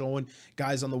visits and showing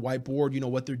guys on the whiteboard,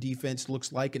 what their defense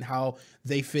looks like and how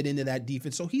they fit into that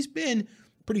defense. So he's been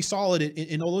pretty solid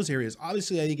in all those areas.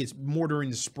 Obviously, I think it's more during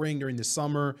the spring, during the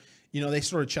summer, they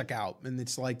sort of check out, and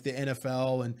it's like the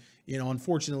NFL, and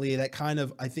unfortunately that kind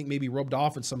of, I think, maybe rubbed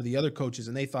off on some of the other coaches,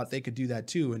 and they thought they could do that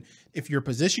too. And if you're a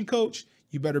position coach,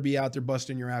 you better be out there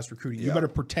busting your ass recruiting. You better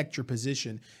protect your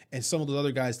position. And some of the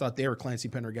other guys thought they were Clancy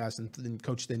Pendergast and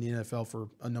coached in the NFL for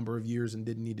a number of years and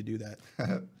didn't need to do that.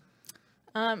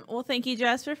 Well, thank you,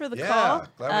 Jasper, for the call. Yeah,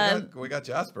 glad we got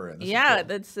Jasper in.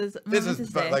 This is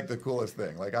like the coolest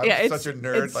thing. Like, I'm such a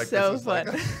nerd. It's so fun.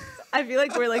 I feel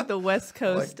like we're like the West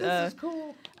Coast. This is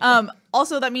cool.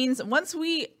 Also, that means once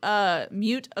we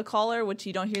mute a caller, which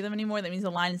you don't hear them anymore, that means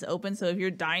the line is open. So if you're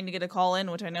dying to get a call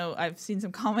in, which I know I've seen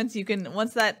some comments, you can,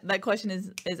 once that question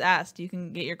is asked, you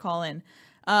can get your call in.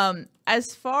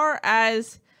 As far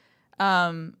as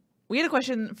we had a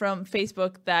question from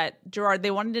Facebook that, Gerard,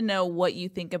 they wanted to know what you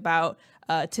think about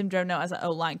Tim Drevno as an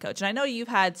O-line coach. And I know you've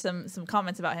had some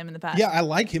comments about him in the past. Yeah, I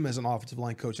like him as an offensive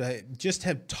line coach. I just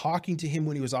have talking to him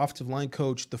when he was offensive line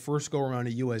coach the first go-around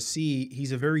at USC.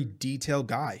 He's a very detailed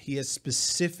guy. He has a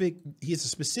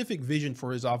specific vision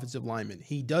for his offensive linemen.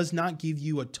 He does not give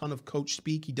you a ton of coach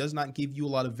speak. He does not give you a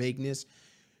lot of vagueness.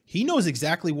 He knows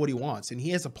exactly what he wants, and he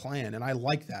has a plan, and I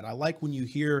like that. I like when you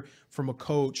hear from a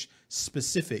coach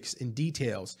specifics and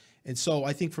details. And so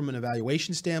I think from an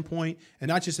evaluation standpoint, and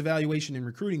not just evaluation in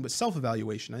recruiting, but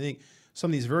self-evaluation, I think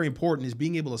something that's very important is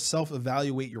being able to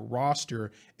self-evaluate your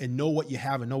roster and know what you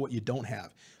have and know what you don't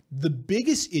have. The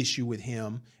biggest issue with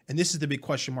him, and this is the big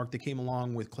question mark that came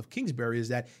along with Cliff Kingsbury, is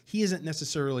that he isn't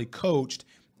necessarily coached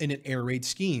in an air raid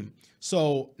scheme.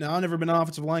 So now I've never been an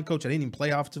offensive line coach. I didn't even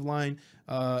play offensive line.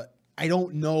 I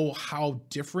don't know how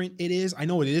different it is. I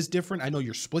know it is different. I know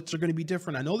your splits are going to be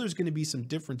different. I know there's going to be some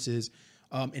differences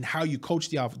in how you coach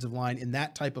the offensive line in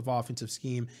that type of offensive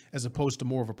scheme as opposed to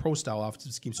more of a pro-style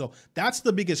offensive scheme. So that's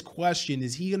the biggest question.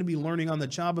 Is he going to be learning on the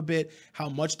job a bit? How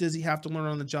much does he have to learn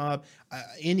on the job?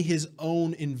 In his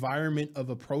own environment of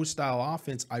a pro-style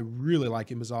offense, I really like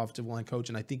him as offensive line coach,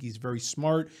 and I think he's very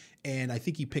smart, and I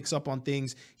think he picks up on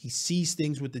things. He sees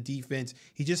things with the defense.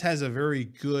 He just has a very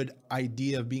good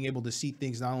idea of being able to see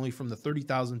things not only from the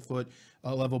 30,000-foot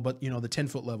level, but, the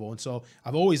 10-foot level. And so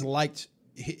I've always liked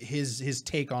his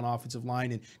take on offensive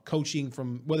line and coaching,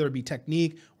 from whether it be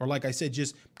technique or, like I said,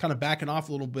 just kind of backing off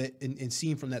a little bit and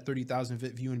seeing from that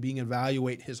 30,000-foot view and being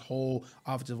evaluate his whole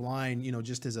offensive line,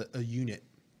 just as a unit.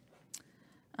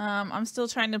 I'm still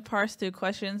trying to parse through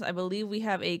questions. I believe we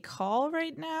have a call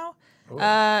right now.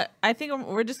 I think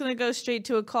we're just going to go straight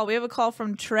to a call. We have a call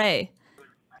from Trey.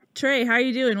 Trey, how are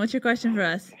you doing? What's your question for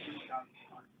us?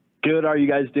 Good. How are you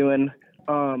guys doing?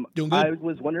 Doing good. I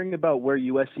was wondering about where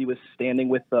USC was standing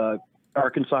with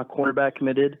Arkansas cornerback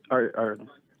committed, or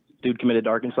dude committed to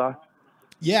Arkansas.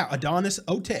 Yeah, Adonis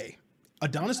Ote.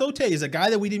 Adonis Ote is a guy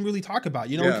that we didn't really talk about.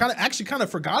 We kind of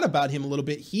forgot about him a little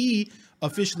bit. He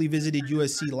officially visited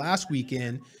USC last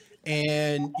weekend,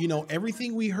 and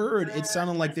everything we heard, it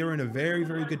sounded like they were in a very,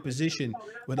 very good position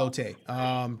with Ote.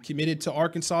 Committed to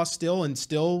Arkansas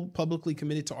still publicly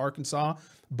committed to Arkansas,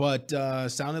 but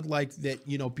sounded like that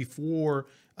before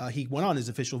he went on his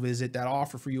official visit, that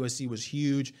offer for USC was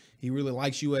huge. He really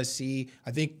likes USC.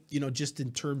 I think, just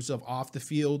in terms of off the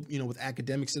field, with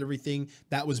academics and everything,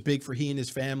 that was big for he and his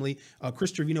family.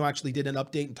 Chris Trevino actually did an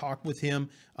update and talked with him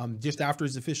just after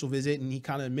his official visit, and he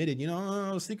kind of admitted,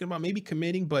 I was thinking about maybe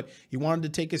committing, but he wanted to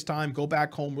take his time, go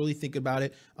back home, really think about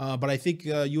it. But I think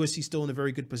USC is still in a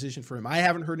very good position for him. I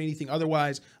haven't heard anything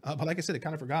otherwise, but like I said, I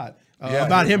kind of forgot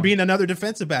about him being another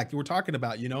defensive back you were talking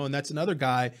about, and that's another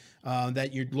guy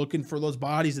that you're looking for those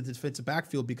bodies at the defensive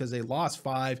backfield, because they lost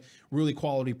 5 really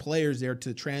quality players there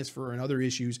to transfer and other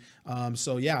issues.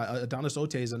 Adonis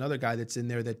Ote is another guy that's in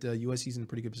there that USC's in a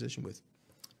pretty good position with.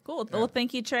 Cool. Yeah. Well,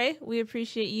 thank you, Trey. We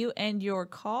appreciate you and your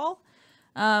call.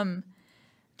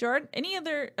 Gerard, any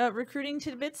other recruiting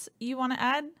tidbits you want to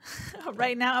add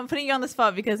right now? I'm putting you on the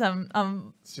spot because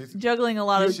I'm juggling a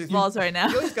lot of balls right now.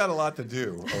 He's got a lot to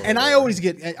do. And I always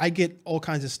get all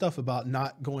kinds of stuff about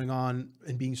not going on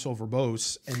and being so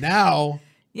verbose. And now,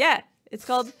 yeah, it's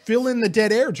called fill in the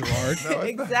dead air, Gerard.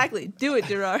 Exactly, do it,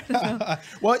 Gerard.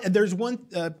 Well, there's one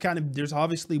there's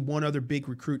obviously one other big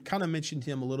recruit. Kind of mentioned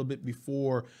him a little bit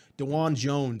before. DeJuan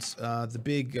Jones, the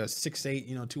big 6'8",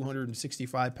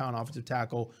 265-pound offensive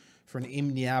tackle from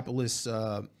Indianapolis,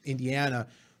 Indiana,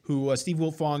 who Steve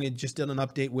Wiltfong had just done an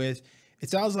update with. It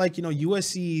sounds like,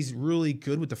 USC's really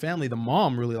good with the family. The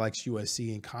mom really likes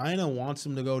USC and kind of wants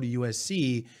him to go to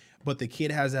USC, but the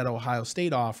kid has that Ohio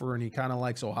State offer, and he kind of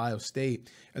likes Ohio State.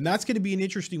 And that's going to be an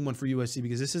interesting one for USC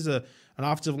because this is an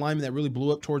offensive lineman that really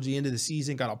blew up towards the end of the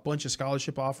season, got a bunch of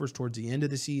scholarship offers towards the end of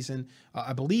the season.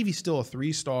 I believe he's still a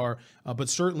 3-star, but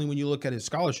certainly when you look at his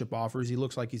scholarship offers, he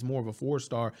looks like he's more of a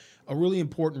 4-star. A really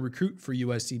important recruit for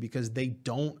USC because they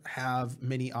don't have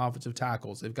many offensive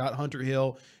tackles. They've got Hunter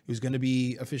Hill, who's going to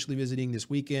be officially visiting this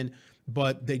weekend,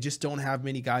 but they just don't have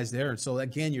many guys there. And so,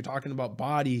 again, you're talking about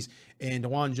bodies, and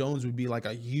DeJuan Jones would be like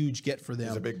a huge get for them.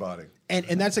 He's a big body.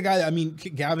 And that's a guy that,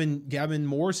 Gavin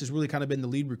Morris has really kind of been the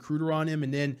lead recruiter on him.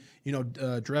 And then,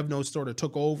 Drevno sort of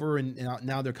took over, and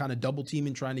now they're kind of double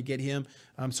teaming, trying to get him.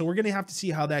 So we're going to have to see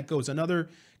how that goes. Another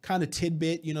kind of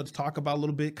tidbit, to talk about a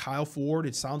little bit, Kyle Ford.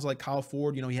 It sounds like Kyle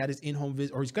Ford, he had his in-home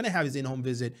visit, or he's going to have his in-home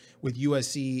visit with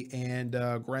USC and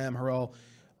Graham Harrell.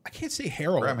 I can't say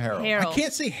Harrell. Graham Harrell. I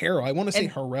can't say Harrell. I want to say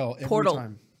Harrell every Portal.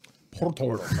 time.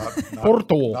 Portal.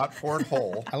 Portal. Not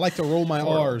Porthole. I like to roll my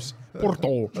R's.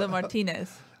 Portal. The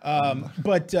Martinez.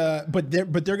 But they're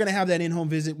going to have that in-home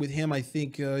visit with him, I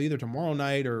think, either tomorrow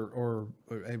night or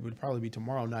it would probably be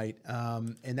tomorrow night.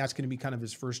 And that's going to be kind of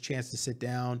his first chance to sit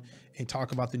down and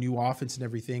talk about the new offense and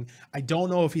everything. I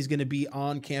don't know if he's going to be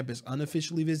on campus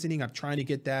unofficially visiting. I'm trying to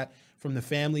get that from the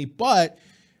family, but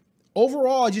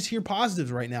overall, I just hear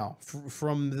positives right now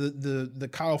from the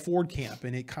Kyle Ford camp,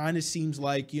 and it kind of seems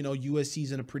like,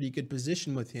 USC's in a pretty good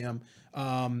position with him.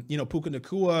 Puka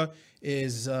Nacua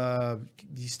is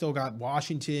he's still got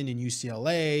Washington and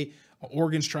UCLA.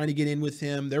 Oregon's trying to get in with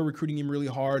him. They're recruiting him really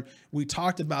hard. We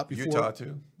talked about before. Utah,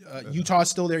 too. Utah's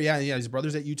still there. Yeah, his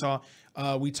brother's at Utah.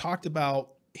 We talked about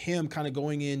him kind of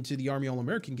going into the Army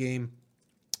All-American game,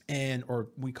 or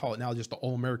we call it now just the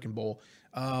All-American Bowl.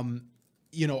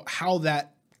 How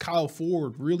that Kyle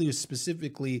Ford really was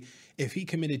specifically, if he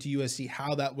committed to USC,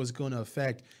 how that was going to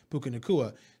affect Puka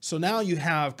Nacua. So now you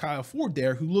have Kyle Ford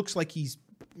there, who looks like he's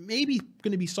maybe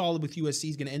going to be solid with USC.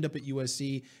 He's going to end up at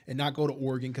USC and not go to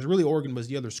Oregon, because really Oregon was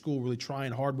the other school really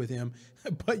trying hard with him.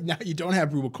 But now you don't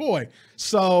have Brew McCoy.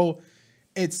 So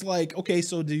it's like, okay,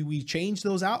 so do we change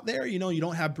those out there? You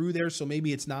don't have Brew there, so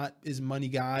maybe it's not as many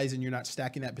guys and you're not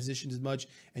stacking that position as much,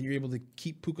 and you're able to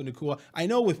keep Puka Nacua. I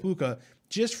know with Puka,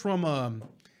 just from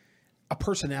a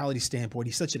personality standpoint,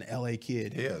 he's such an LA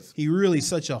kid. He is. He really is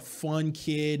such a fun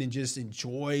kid and just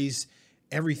enjoys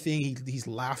everything. He's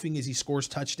laughing as he scores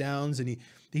touchdowns, and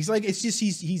he's like, it's just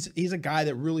he's a guy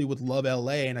that really would love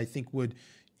LA, and I think would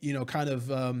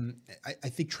I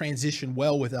think transition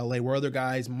well with LA, where other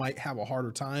guys might have a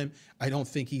harder time. I don't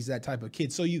think he's that type of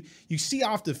kid. So you see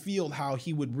off the field how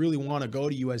he would really want to go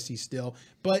to USC still.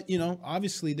 But,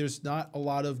 obviously there's not a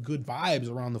lot of good vibes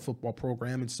around the football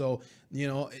program. And so,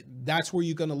 that's where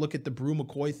you're going to look at the Brew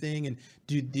McCoy thing. And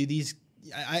do these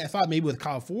 – I thought maybe with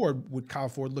Kyle Ford, would Kyle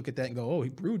Ford look at that and go, oh,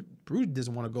 Brew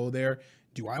doesn't want to go there.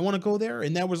 Do I want to go there?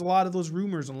 And there was a lot of those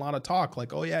rumors and a lot of talk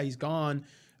like, oh, yeah, he's gone.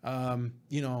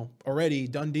 Already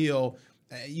done deal.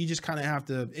 You just kind of have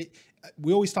to,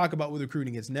 we always talk about with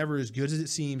recruiting, it's never as good as it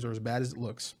seems or as bad as it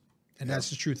looks. And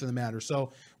that's the truth of the matter.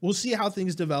 So we'll see how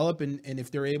things develop, and if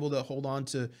they're able to hold on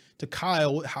to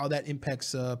Kyle, how that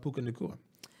impacts Puka Nacua.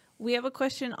 We have a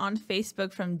question on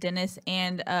Facebook from Dennis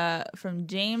and from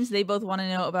James. They both want to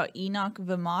know about Enoch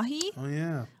Vimahi. Oh,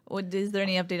 yeah. Is there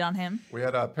any update on him? We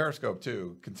had a Periscope,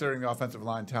 too. Considering the offensive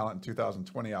line talent in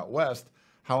 2020 out west,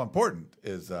 how important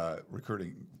is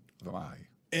recruiting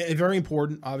Vimahi? Very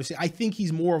important, obviously. I think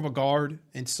he's more of a guard,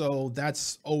 and so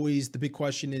that's always the big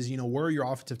question is, where are your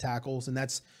offensive tackles? And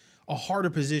that's a harder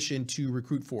position to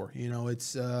recruit for.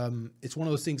 It's one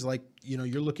of those things like,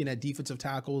 you're looking at defensive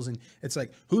tackles, and it's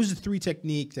like, who's the 3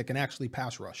 technique that can actually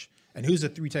pass rush? And who's the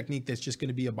 3 technique that's just going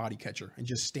to be a body catcher and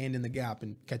just stand in the gap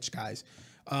and catch guys?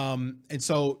 And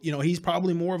so, he's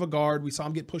probably more of a guard. We saw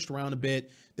him get pushed around a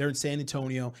bit there in San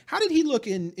Antonio. How did he look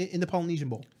in the Polynesian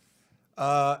Bowl?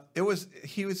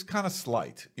 He was kind of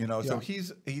slight, so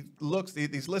he's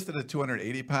listed at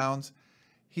 280 pounds.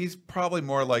 he's probably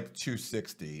more like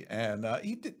 260, and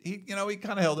he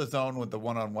kind of held his own with the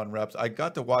one-on-one reps. I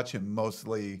got to watch him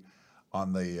mostly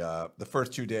on the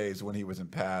first 2 days when he was in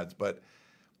pads, but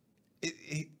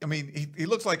he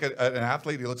looks like an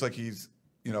athlete. He looks like he's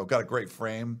got a great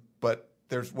frame, but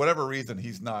there's whatever reason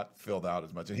he's not filled out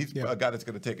as much, and he's a guy that's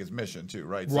going to take his mission too,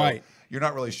 right? Right. So you're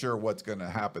not really sure what's going to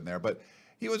happen there, but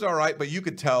he was all right. But you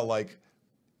could tell, like,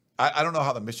 I don't know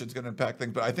how the mission's going to impact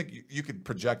things, but I think you could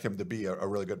project him to be a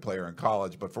really good player in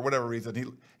college. But for whatever reason, he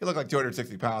looked like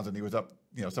 260 pounds, and he was up.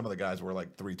 Some of the guys were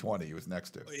like 320. He was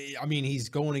next to. I mean, he's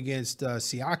going against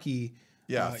Siaki.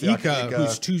 Ika,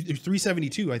 who's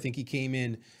 372. I think he came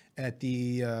in at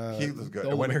the. He was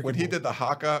good. When he did the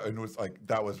haka, and was like,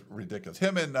 that was ridiculous.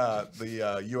 Him and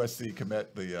the USC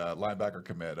commit, the linebacker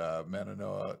commit,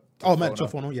 Mananoa. Matt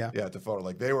Tofono, yeah. Yeah, Tofono.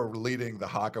 Like, they were leading the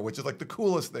haka, which is like the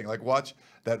coolest thing. Like, watch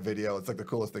that video. It's like the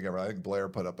coolest thing ever. I think Blair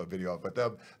put up a video of it.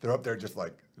 But they're up there just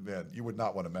like, man, you would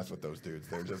not want to mess with those dudes.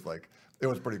 They're just like, it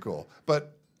was pretty cool.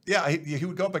 But yeah, he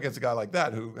would go up against a guy like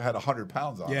that who had 100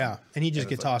 pounds on him. Yeah, and he just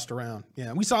get tossed around.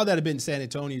 Yeah, we saw that a bit in San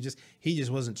Antonio. He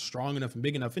just wasn't strong enough and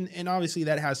big enough. And obviously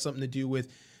that has something to do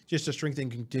with just a strength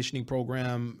and conditioning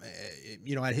program,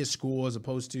 at his school, as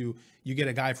opposed to you get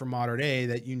a guy from Mater Dei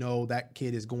that that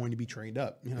kid is going to be trained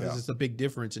up. It's just a big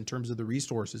difference in terms of the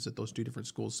resources at those two different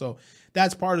schools. So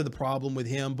that's part of the problem with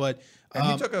him. But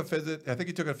he took a visit. I think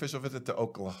he took an official visit to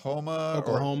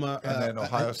Oklahoma, and then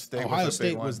Ohio State. Ohio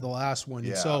State was the last one.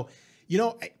 Yeah. And so,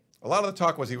 a lot of the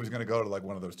talk was he was going to go to like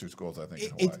one of those two schools. I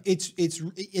think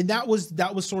and that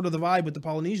was sort of the vibe with the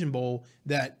Polynesian Bowl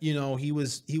that he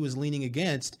was leaning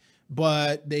against.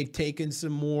 But they've taken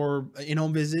some more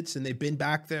in-home visits, and they've been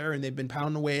back there, and they've been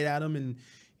pounding away at him. And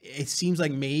it seems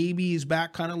like maybe he's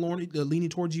back kind of leaning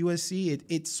towards USC.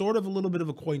 It's sort of a little bit of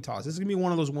a coin toss. This is going to be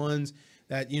one of those ones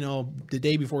that, the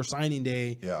day before signing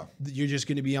day, you're just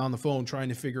going to be on the phone trying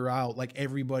to figure out, like,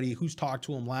 everybody who's talked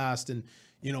to him last and,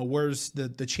 where's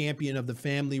the champion of the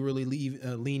family really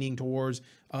leaning towards.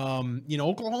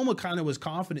 Oklahoma kind of was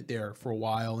confident there for a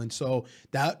while. And so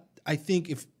that – I think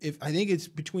if it's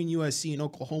between USC and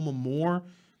Oklahoma more.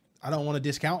 I don't want to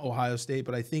discount Ohio State,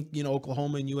 but I think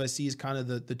Oklahoma and USC is kind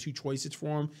of the two choices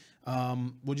for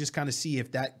him. We'll just kind of see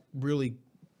if that really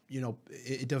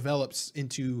it develops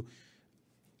into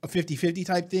a 50-50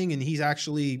 type thing, and he's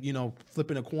actually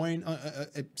flipping a coin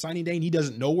at signing day, and he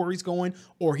doesn't know where he's going,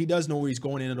 or he does know where he's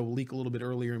going, and it'll leak a little bit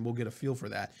earlier, and we'll get a feel for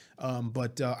that.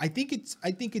 But I think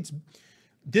it's.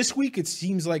 This week, it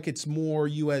seems like it's more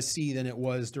USC than it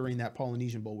was during that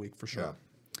Polynesian Bowl week, for sure.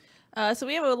 Yeah. So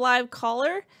we have a live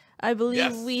caller. I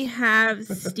believe we have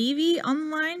Stevie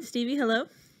on the line. Stevie, hello.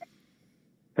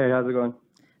 Hey, how's it going?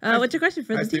 What's your question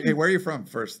for the team? Hey, where are you from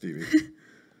first, Stevie?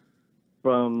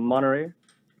 From Monterey.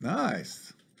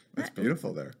 Nice. That's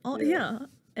beautiful there. Oh, yeah.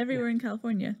 Everywhere in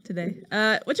California today.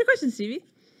 What's your question, Stevie?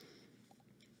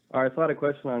 All right, so I had a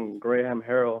question on Graham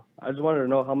Harrell. I just wanted to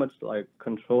know how much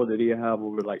control did he have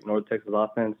over North Texas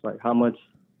offense? Like, how much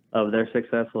of their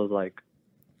success was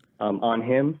on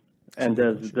him, and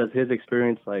does his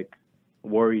experience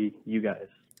worry you guys?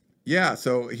 Yeah,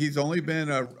 so he's only been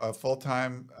a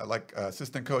full-time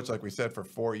assistant coach, like we said, for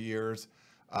 4 years.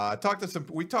 We talked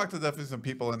to definitely some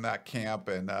people in that camp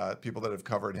and people that have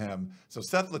covered him. So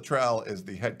Seth Littrell is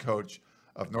the head coach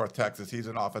of North Texas. He's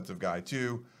an offensive guy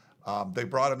too. They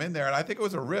brought him in there, and I think it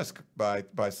was a risk by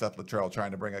Seth Littrell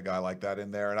trying to bring a guy like that in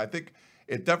there. And I think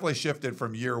it definitely shifted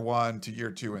from year 1 to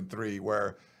year 2 and 3,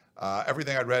 where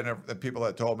everything I'd read and people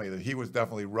had told me that he was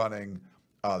definitely running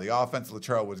the offense.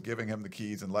 Littrell was giving him the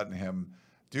keys and letting him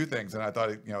do things, and I thought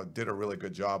he did a really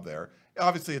good job there.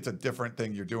 Obviously, it's a different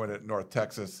thing you're doing at North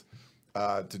Texas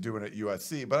to doing it at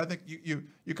USC, but I think you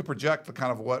could project the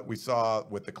kind of what we saw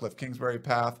with the Cliff Kingsbury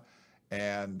path.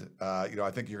 And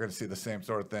I think you're going to see the same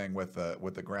sort of thing with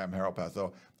the Graham Harrell pass.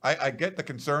 So I get the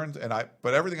concerns,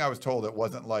 but everything I was told, it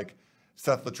wasn't like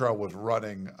Seth Littrell was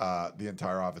running the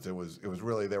entire offense. It was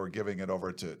really they were giving it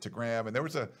over to Graham. And there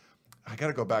was I got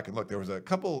to go back and look. There was a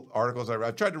couple articles I read.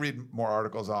 I've tried to read more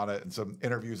articles on it and some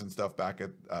interviews and stuff back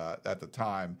at the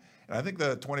time. And I think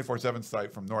the 24/7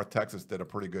 site from North Texas did a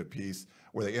pretty good piece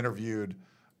where they interviewed.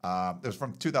 It was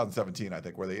from 2017, I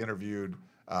think, where they interviewed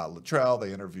Littrell,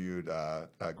 they interviewed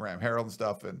Graham Harrell and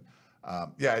stuff, and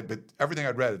but everything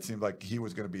I'd read, it seemed like he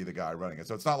was going to be the guy running it.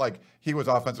 So it's not like he was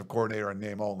offensive coordinator in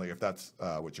name only, if that's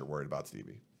what you're worried about,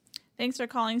 Stevie. Thanks for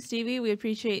calling, Stevie. We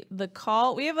appreciate the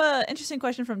call. We have an interesting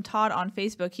question from Todd on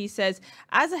Facebook. He says,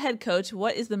 as a head coach,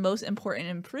 what is the most important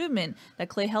improvement that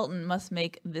Clay Helton must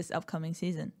make this upcoming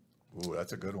season? Ooh,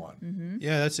 that's a good one. Mm-hmm.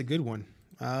 Yeah, that's a good one.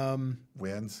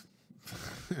 Wins.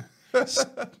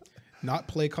 Not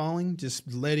play calling,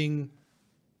 just letting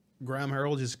Graham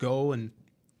Harrell just go and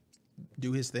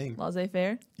do his thing.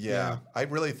 Laissez-faire. Yeah, I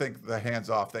really think the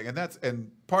hands-off thing,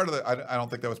 and part of the I don't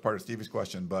think that was part of Stevie's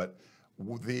question, but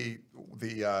the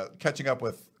catching up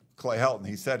with Clay Helton,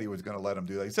 he said he was going to let him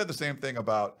do that. He said the same thing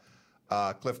about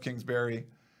Cliff Kingsbury.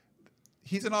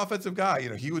 He's an offensive guy. You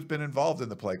know, he was been involved in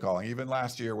the play calling, even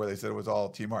last year where they said it was all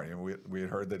T. Martin. You know, we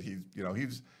had heard that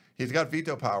he's got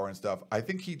veto power and stuff. I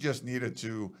think he just needed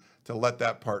to let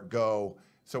that part go.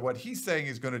 So what he's saying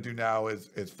he's going to do now is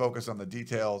focus on the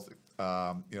details.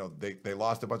 You know, they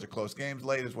lost a bunch of close games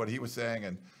late, is what he was saying,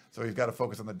 and so he's got to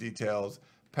focus on the details,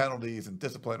 penalties, and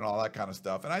discipline, and all that kind of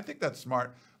stuff. And I think that's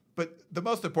smart. But the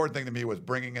most important thing to me was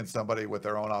bringing in somebody with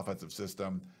their own offensive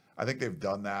system. I think they've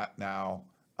done that now.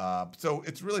 So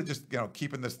it's really just, you know,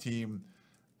 keeping this team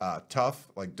tough.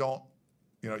 Like, don't,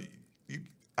 you know,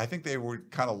 I think they were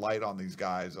kind of light on these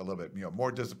guys a little bit. You know,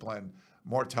 more discipline,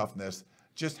 more toughness.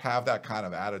 Just have that kind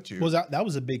of attitude. Well, that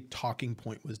was a big talking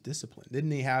point, was discipline.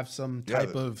 Didn't he have some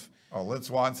type of? Oh, Lynn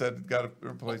Swann said got to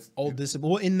replace old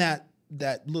discipline. Well, in that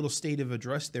little state of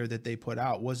address there that they put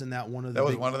out, wasn't that one of the? That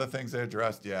was one of the things they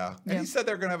addressed. Yeah, and he said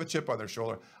they're going to have a chip on their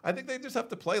shoulder. I think they just have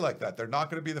to play like that. They're not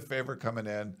going to be the favorite coming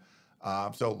in.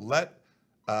 So let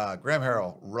Graham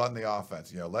Harrell run the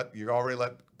offense. You know, you already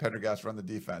let Pendergast run the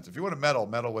defense. If you want to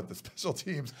medal with the special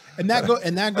teams. And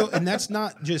that's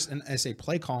not just I say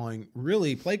play calling.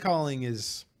 Really, play calling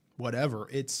is whatever.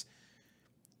 It's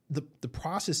the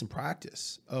process and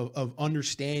practice of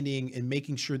understanding and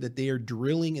making sure that they are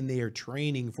drilling and they are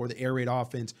training for the air raid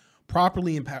offense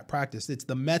properly in practice. It's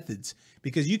the methods,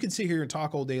 because you can sit here and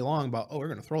talk all day long about, oh, we're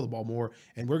going to throw the ball more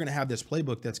and we're going to have this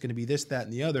playbook that's going to be this, that,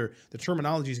 and the other. The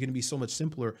terminology is going to be so much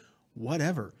simpler.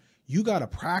 Whatever. You got to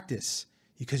practice,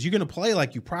 because you're going to play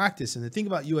like you practice. And the thing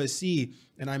about USC,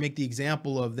 and I make the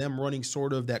example of them running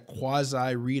sort of that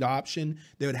quasi read option,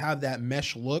 they would have that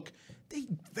mesh look. They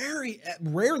very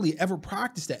rarely ever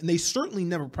practiced that. And they certainly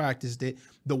never practiced it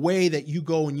the way that you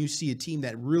go and you see a team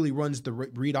that really runs the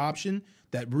read option,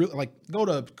 that really, like, go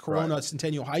to Corona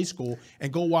Centennial High School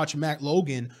and go watch Matt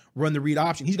Logan run the read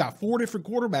option. He's got 4 different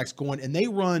quarterbacks going, and they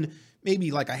run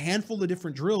maybe like a handful of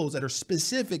different drills that are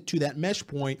specific to that mesh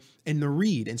point in the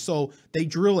read. And so they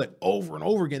drill it over and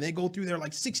over again. They go through there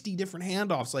like 60 different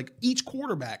handoffs, like each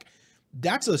quarterback.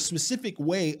 That's a specific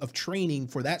way of training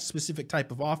for that specific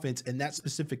type of offense and that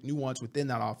specific nuance within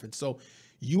that offense. So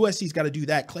USC's got to do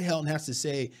that. Clay Helton has to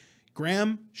say,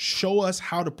 Graham, show us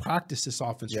how to practice this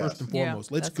offense first and foremost.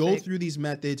 Let's go through these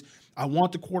methods. I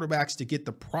want the quarterbacks to get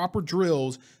the proper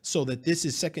drills so that this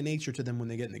is second nature to them when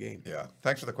they get in the game. Yeah.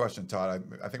 Thanks for the question, Todd.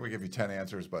 I think we give you 10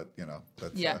 answers, but, you know,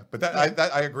 that's, but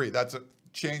I agree. That's a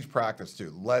change practice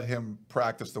too. Let him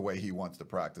practice the way he wants to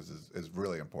practice is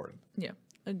really important. Yeah.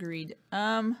 Agreed.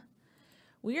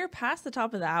 We are past the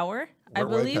top of the hour. I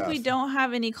believe we don't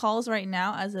have any calls right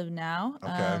now as of now.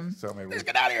 Okay, so maybe let's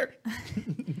get out of here.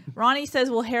 Ronnie says,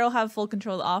 will Harrell have full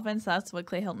control of the offense? That's what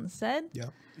Clay Helton said. Yeah.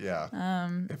 Yeah.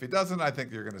 If he doesn't, I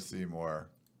think you're going to see more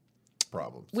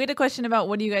problems. We had a question about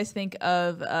what do you guys think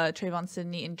of Trayvon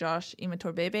Sidney and Josh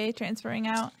Imatorbhebhe transferring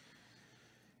out?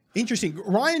 Interesting.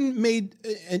 Ryan made,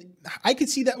 and I could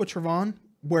see that with Trayvon,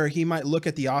 where he might look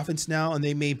at the offense now and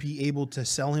they may be able to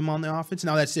sell him on the offense.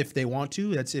 Now, that's if they want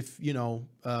to. That's if, you know,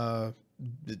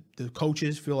 the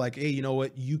coaches feel like, hey, you know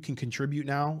what, you can contribute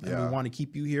now and we want to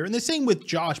keep you here. And the same with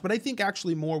Josh, but I think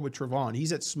actually more with Trayvon.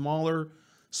 He's at smaller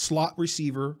slot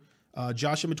receiver.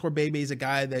 Josh Imatorbhebhe is a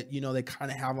guy that, you know, they kind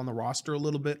of have on the roster a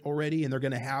little bit already, and they're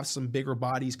going to have some bigger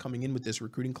bodies coming in with this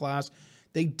recruiting class.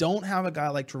 They don't have a guy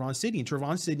like Trayvon Sidney, and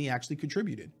Trayvon Sidney actually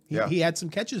contributed. He had some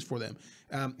catches for them.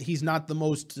 He's not the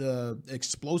most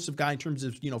explosive guy in terms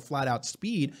of, you know, flat out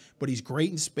speed, but he's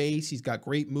great in space. He's got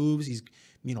great moves. He's,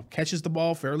 you know, catches the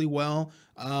ball fairly well.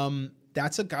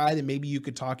 That's a guy that maybe you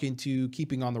could talk into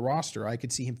keeping on the roster. I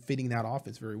could see him fitting that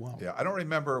offense very well. Yeah, I don't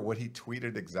remember what he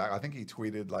tweeted exactly. I think he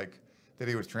tweeted like that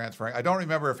he was transferring. I don't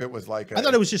remember if it was like I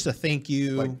thought it was just a thank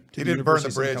you. Like, he didn't burn the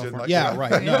bridge. And like,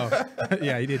 right. No.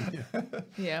 Yeah, he did.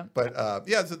 Yeah. But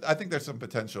so I think there's some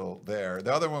potential there.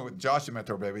 The other one with Josh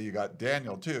Imatorbhebhe, you got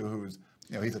Daniel too, who's,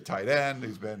 you know, he's a tight end.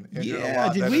 He's been injured a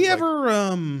lot.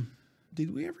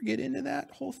 Did we ever get into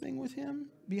that whole thing with him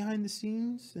behind the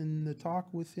scenes and the talk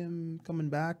with him coming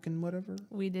back and whatever?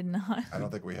 We did not. I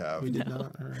don't think we have. We did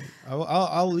not. All right.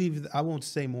 I'll leave. I won't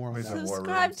say more on that.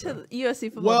 Subscribe to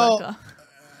USC Football. Well,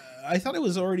 I thought it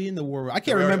was already in the War Room. I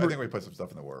can't remember. I think we put some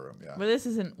stuff in the War Room. Yeah. But this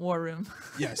isn't War Room.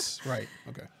 Yes. Right.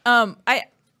 Okay.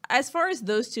 As far as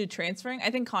those two transferring, I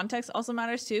think context also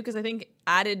matters too, because I think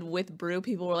added with Brew,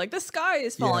 people were like, the sky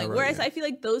is falling. Whereas I feel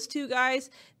like those two guys,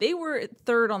 they were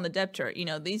third on the depth chart. You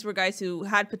know, these were guys who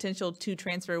had potential to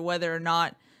transfer, whether or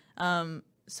not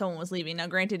someone was leaving. Now,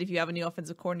 granted, if you have a new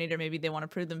offensive coordinator, maybe they want to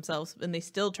prove themselves and they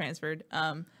still transferred.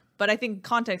 But I think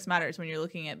context matters when you're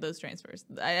looking at those transfers.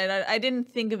 I didn't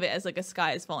think of it as like a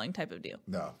sky is falling type of deal.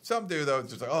 No, some do though. It's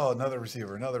just like, oh, another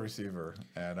receiver,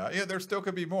 and yeah, there still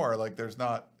could be more. Like it's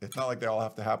not like they all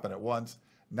have to happen at once.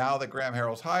 Now that Graham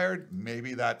Harrell's hired,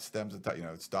 maybe that stems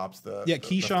it stops the. Yeah,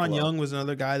 Keyshawn Young was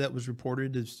another guy that was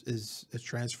reported as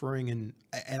transferring, and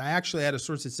I actually had a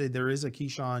source that said there is a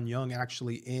Keyshawn Young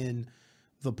actually in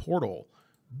the portal,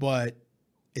 but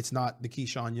it's not the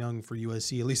Keyshawn Young for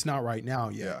USC, at least not right now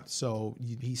yet. Yeah. So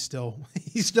he's still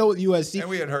with USC. And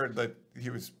we had heard that he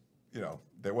was,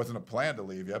 there wasn't a plan to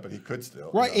leave yet, but he could still.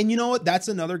 Right, and you know what? That's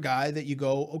another guy that you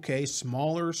go, okay,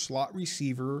 smaller slot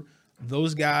receiver.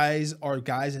 Those guys are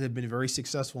guys that have been very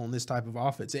successful in this type of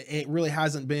offense. It really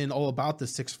hasn't been all about the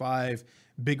 6'5"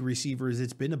 big receivers.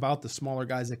 It's been about the smaller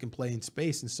guys that can play in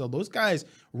space. And so those guys,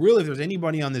 really, if there's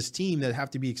anybody on this team that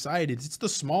have to be excited, it's the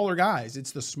smaller guys.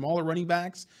 It's the smaller running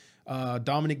backs.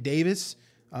 Dominic Davis,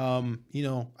 I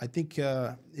think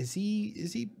is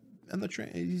he on the train?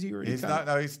 Is he already? He's not.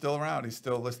 No, he's still around. He's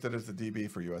still listed as the DB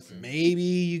for USC.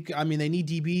 Maybe they need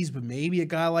DBs, but maybe a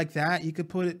guy like that you could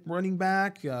put it running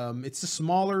back. It's the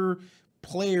smaller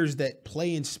players that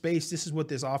play in space. This is what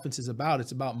this offense is about.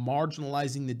 It's about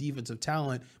marginalizing the defensive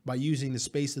talent by using the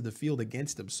space of the field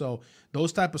against them. So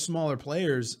those type of smaller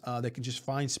players that can just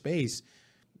find space,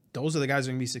 those are the guys that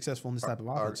are going to be successful in this type of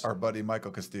offense. Our buddy Michael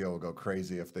Castillo will go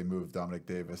crazy if they move Dominic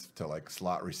Davis to like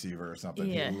slot receiver or something.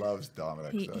 Yeah. He loves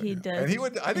Dominic. He does. And he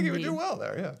would. I think he would do well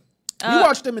there. Yeah. We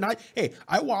watched him, and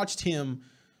I watched him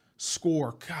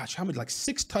score, how many, like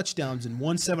 6 touchdowns in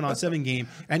one 7-on-7 game,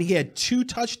 and he had 2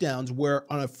 touchdowns where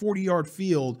on a 40-yard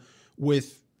field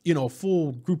with a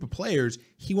full group of players,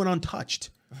 he went untouched.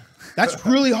 That's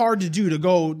really hard to do, to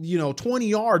go 20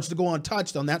 yards to go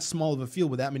untouched on that small of a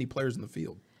field with that many players in the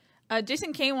field.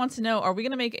 Jason Kane wants to know, are we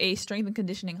going to make a strength and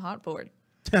conditioning hot board?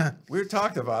 We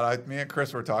talked about it. Me and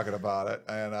Chris were talking about it,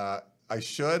 and I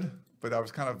should, but I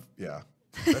was kind of,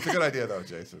 That's a good idea, though,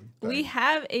 Jason. We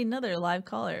have another live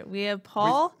caller. We have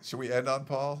Paul. Should we end on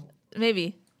Paul?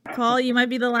 Maybe. Paul, you might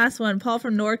be the last one. Paul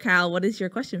from NorCal, what is your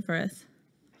question for us?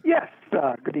 Yes,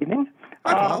 good evening.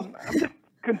 Hi, Paul.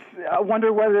 I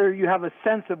wonder whether you have a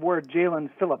sense of where Jalen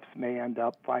Phillips may end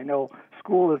up. I know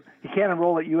he can't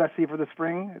enroll at USC for the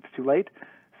spring. It's too late.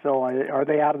 So are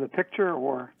they out of the picture,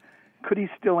 or could he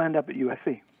still end up at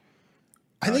USC?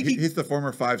 I think he's the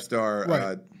former 5-star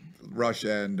right. rush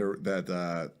end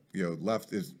that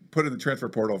left, is put in the transfer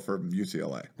portal from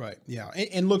UCLA. Right. Yeah,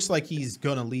 and looks like he's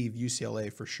gonna leave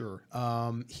UCLA for sure.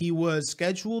 He was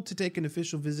scheduled to take an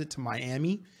official visit to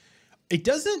Miami. It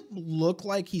doesn't look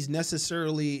like he's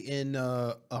necessarily in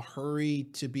a hurry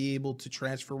to be able to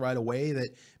transfer right away,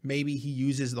 that maybe he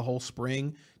uses the whole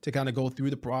spring to kind of go through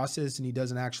the process and he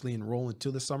doesn't actually enroll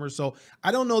until the summer. So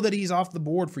I don't know that he's off the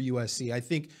board for USC. I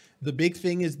think the big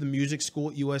thing is the music school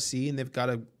at USC, and they've got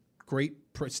a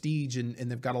great prestige and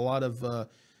they've got a lot of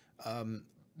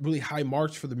really high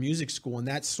marks for the music school. And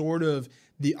that's sort of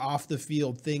the off the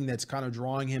field thing that's kind of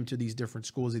drawing him to these different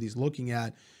schools that he's looking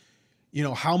at.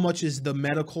 How much is the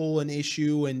medical an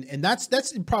issue? And that's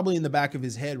probably in the back of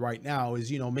his head right now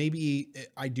is, maybe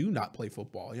I do not play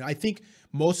football. I think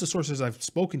most of the sources I've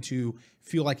spoken to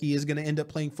feel like he is going to end up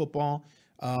playing football.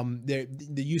 The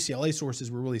UCLA sources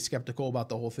were really skeptical about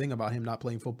the whole thing about him not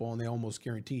playing football, and they almost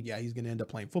guaranteed, he's going to end up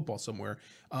playing football somewhere.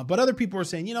 But other people are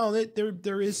saying,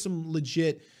 there is some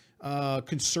legit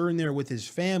concern there with his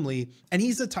family, and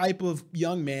he's the type of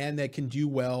young man that can do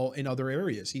well in other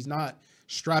areas. He's not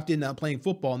strapped in not playing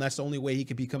football, and that's the only way he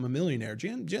could become a millionaire.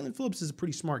 Jalen Phillips is a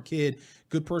pretty smart kid,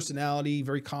 good personality,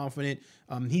 very confident.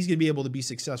 He's going to be able to be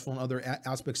successful in other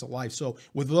aspects of life. So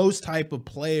with those type of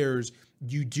players,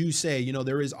 you do say,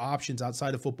 there is options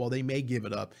outside of football. They may give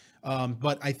it up.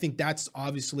 But I think that's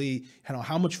obviously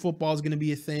how much football is going to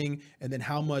be a thing, and then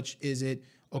how much is it,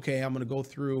 okay, I'm going to go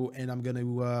through and I'm going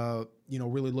to,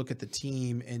 really look at the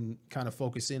team and kind of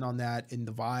focus in on that and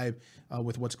the vibe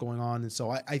with what's going on. And so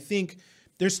I think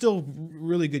there's still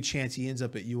really good chance he ends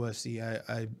up at USC.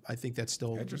 I think that's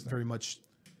still very much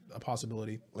a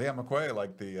possibility. Liam McQuay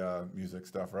liked the music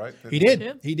stuff, right? He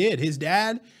did. His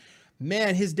dad,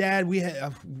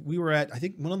 we were at, I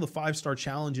think, one of the 5-star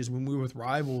challenges when we were with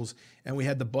Rivals, and we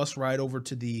had the bus ride over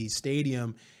to the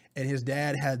stadium, and his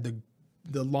dad had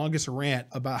the longest rant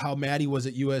about how mad he was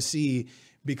at USC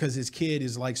because his kid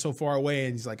is like so far away,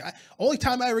 and he's like, only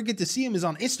time I ever get to see him is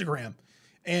on Instagram.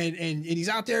 And he's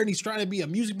out there and he's trying to be a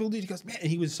music builder. He goes, man, and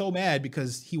he was so mad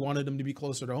because he wanted him to be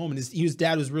closer to home. And his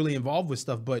dad was really involved with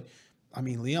stuff. But I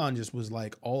mean, Leon just was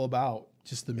like all about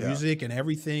just the music and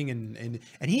everything. And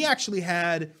he actually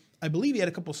had I believe he had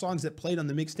a couple songs that played on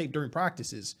the mixtape during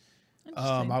practices.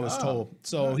 I was told.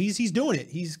 So he's doing it.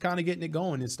 He's kind of getting it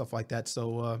going and stuff like that.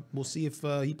 So we'll see if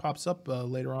he pops up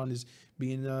later on as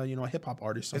being a hip hop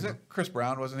artist. Somewhere. Is it Chris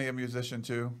Brown? Wasn't he a musician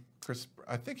too? Chris,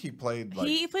 I think he played.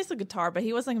 He plays the guitar, but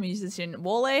he wasn't a musician.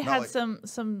 Wole had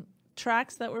some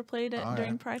tracks that were played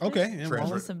during practice. Okay,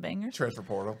 yeah, some bangers. Transfer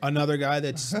portal. Another guy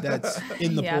that's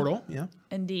in the portal. Yeah,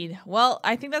 indeed. Well,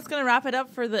 I think that's going to wrap it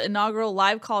up for the inaugural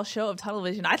live call show of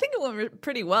Tunnelvision. I think it went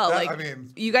pretty well.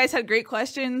 You guys had great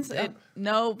questions. Yeah.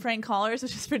 No prank callers,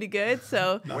 which is pretty good.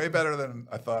 So way better than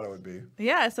I thought it would be.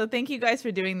 Yeah. So thank you guys for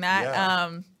doing that.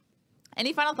 Yeah.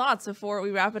 Any final thoughts before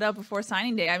we wrap it up before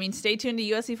signing day? I mean, stay tuned to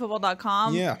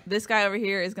USCFootball.com. Yeah. This guy over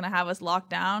here is going to have us locked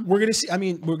down. We're going to see. I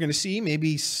mean, we're going to see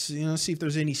maybe see if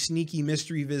there's any sneaky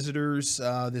mystery visitors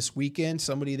this weekend.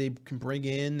 Somebody they can bring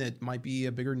in that might be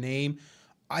a bigger name.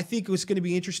 I think what's going to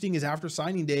be interesting is after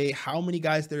signing day, how many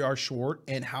guys there are short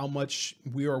and how much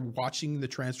we are watching the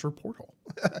transfer portal.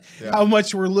 How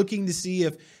much we're looking to see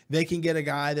if they can get a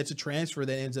guy that's a transfer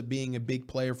that ends up being a big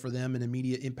player for them, an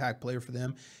immediate impact player for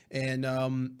them. And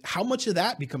how much of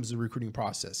that becomes the recruiting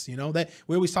process. That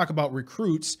we always talk about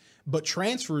recruits, but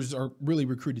transfers are really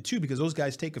recruited too, because those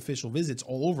guys take official visits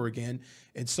all over again.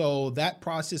 And so that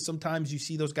process, sometimes you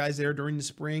see those guys there during the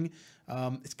spring.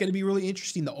 It's going to be really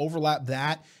interesting to overlap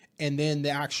that and then the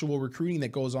actual recruiting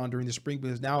that goes on during the spring,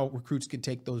 because now recruits can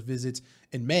take those visits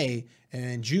in May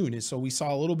and June. And so we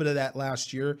saw a little bit of that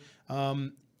last year.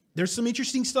 There's some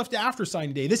interesting stuff to after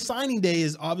signing day. This signing day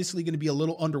is obviously going to be a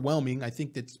little underwhelming. I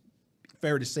think that's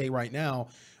fair to say right now,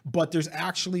 but there's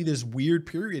actually this weird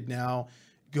period now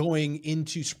going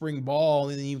into spring ball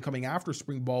and then even coming after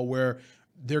spring ball where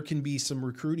there can be some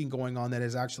recruiting going on that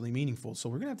is actually meaningful. So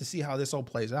we're going to have to see how this all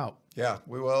plays out. Yeah,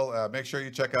 we will. Make sure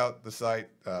you check out the site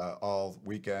all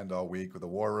weekend, all week. The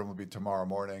War Room will be tomorrow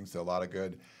morning, so a lot of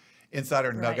good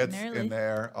insider nuggets in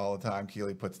there all the time.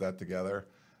 Keely puts that together.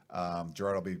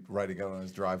 Gerard will be writing it on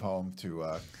his drive home to,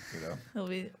 He'll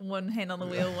be one hand on the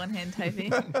wheel, one hand typing.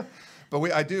 But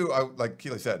like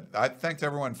Keely said, I thanks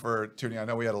everyone for tuning in. I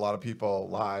know we had a lot of people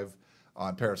live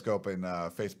on Periscope and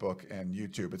Facebook and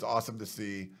YouTube. It's awesome to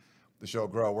see the show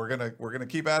grow. We're gonna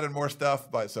keep adding more stuff,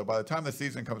 so by the time the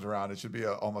season comes around, it should be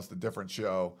almost a different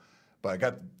show. But I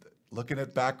got looking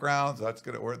at backgrounds.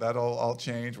 That'll all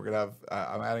change. We're gonna have.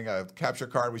 I'm adding a capture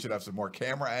card. We should have some more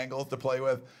camera angles to play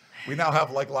with. We now have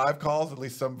live calls, at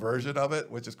least some version of it,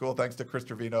 which is cool. Thanks to Chris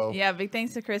Trevino. Yeah, big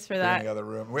thanks to Chris for that. In the other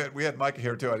room, we had Mike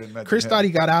here too. I didn't mention. Chris thought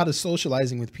he got out of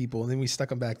socializing with people, and then we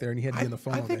stuck him back there, and he had to be on the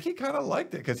phone. I think he kind of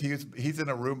liked it because he's in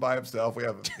a room by himself.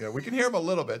 We can hear him a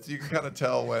little bit, so you can kind of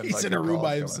tell when he's in a room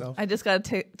by himself. I just got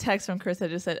a text from Chris that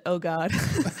just said, "Oh God."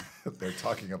 They're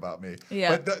talking about me.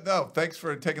 Yeah. But no, thanks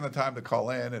for taking the time to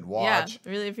call in and watch.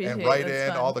 Yeah, really appreciate and write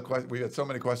in all the questions. We had so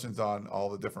many questions on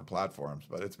all the different platforms,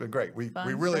 but it's been great. We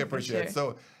really appreciate it.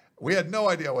 So we had no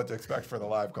idea what to expect for the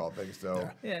live call thing. So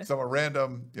a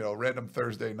random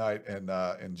Thursday night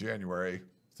in January.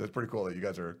 So it's pretty cool that you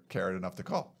guys are caring enough to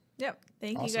call. Yep.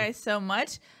 Thank you guys so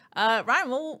much.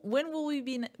 Ryan, when will we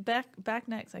be back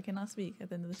next? I cannot speak at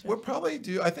the end of the show. We'll probably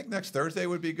I think next Thursday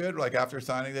would be good. Like after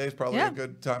signing day is probably a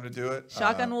good time to do it.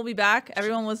 Shotgun will be back.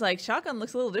 Everyone was like, Shotgun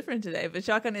looks a little different today, but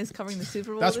Shotgun is covering the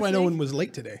Super Bowl. That's why no one was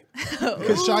late today.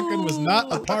 Because Shotgun was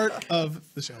not a part of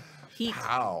the show. Heat.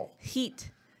 How? Heat.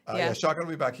 Yeah, Shotgun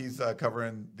will be back. He's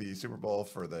covering the Super Bowl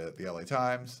for the LA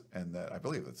Times, and I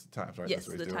believe that's the Times, right? Yes,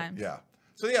 that's the Times. Yeah.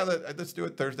 So let's do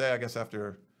it Thursday. I guess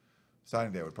after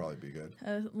signing day would probably be good.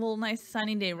 A little nice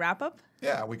signing day wrap up.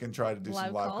 Yeah, we can try to do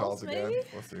some live calls again.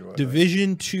 We'll see what.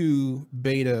 Division 2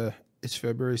 beta is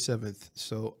February 7th,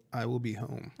 so I will be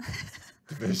home.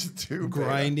 Division 2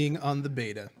 grinding on the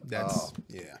beta. That's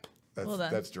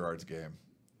Gerard's game.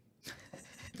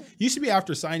 Used to be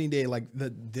after signing day, like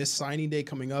this signing day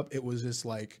coming up, it was just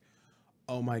like,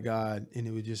 oh my God. And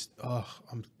it would just,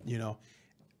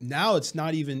 now it's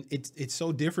not even, it's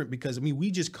so different because,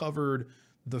 we just covered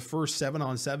the first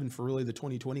 7-on-7 for really the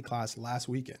 2020 class last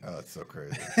weekend. Oh, that's so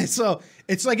crazy. So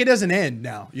it's like it doesn't end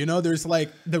now. There's like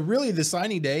the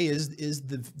signing day is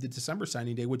the December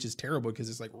signing day, which is terrible because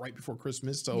it's like right before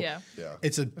Christmas. So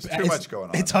it's too much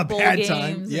going on. It's a bad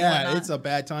time. Yeah, it's a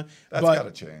bad time. That's got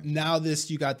to change. Now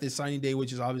you got this signing day,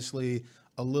 which is obviously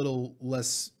a little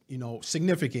less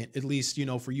significant, at least,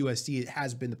 for USC. It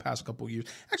has been the past couple of years.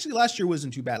 Actually, last year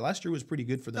wasn't too bad. Last year was pretty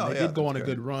good for them. They did go on a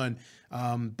good run.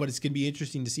 But it's going to be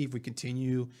interesting to see if we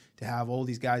continue to have all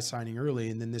these guys signing early,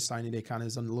 and then this signing day kind of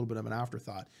is a little bit of an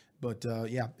afterthought. But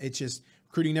it's just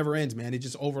recruiting never ends, man. It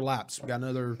just overlaps. We got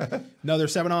another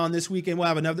 7-on this weekend. We'll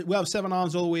have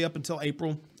 7-ons all the way up until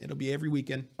April. It'll be every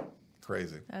weekend.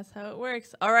 Crazy. That's how it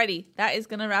works. Alrighty, that is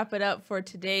gonna wrap it up for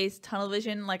today's Tunnel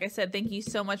Vision. Like I said, thank you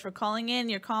so much for calling in,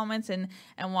 your comments, and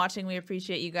watching. We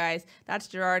appreciate you guys. That's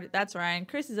Gerard. That's Ryan.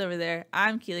 Chris is over there.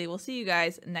 I'm Keely. We'll see you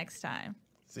guys next time.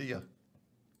 See ya.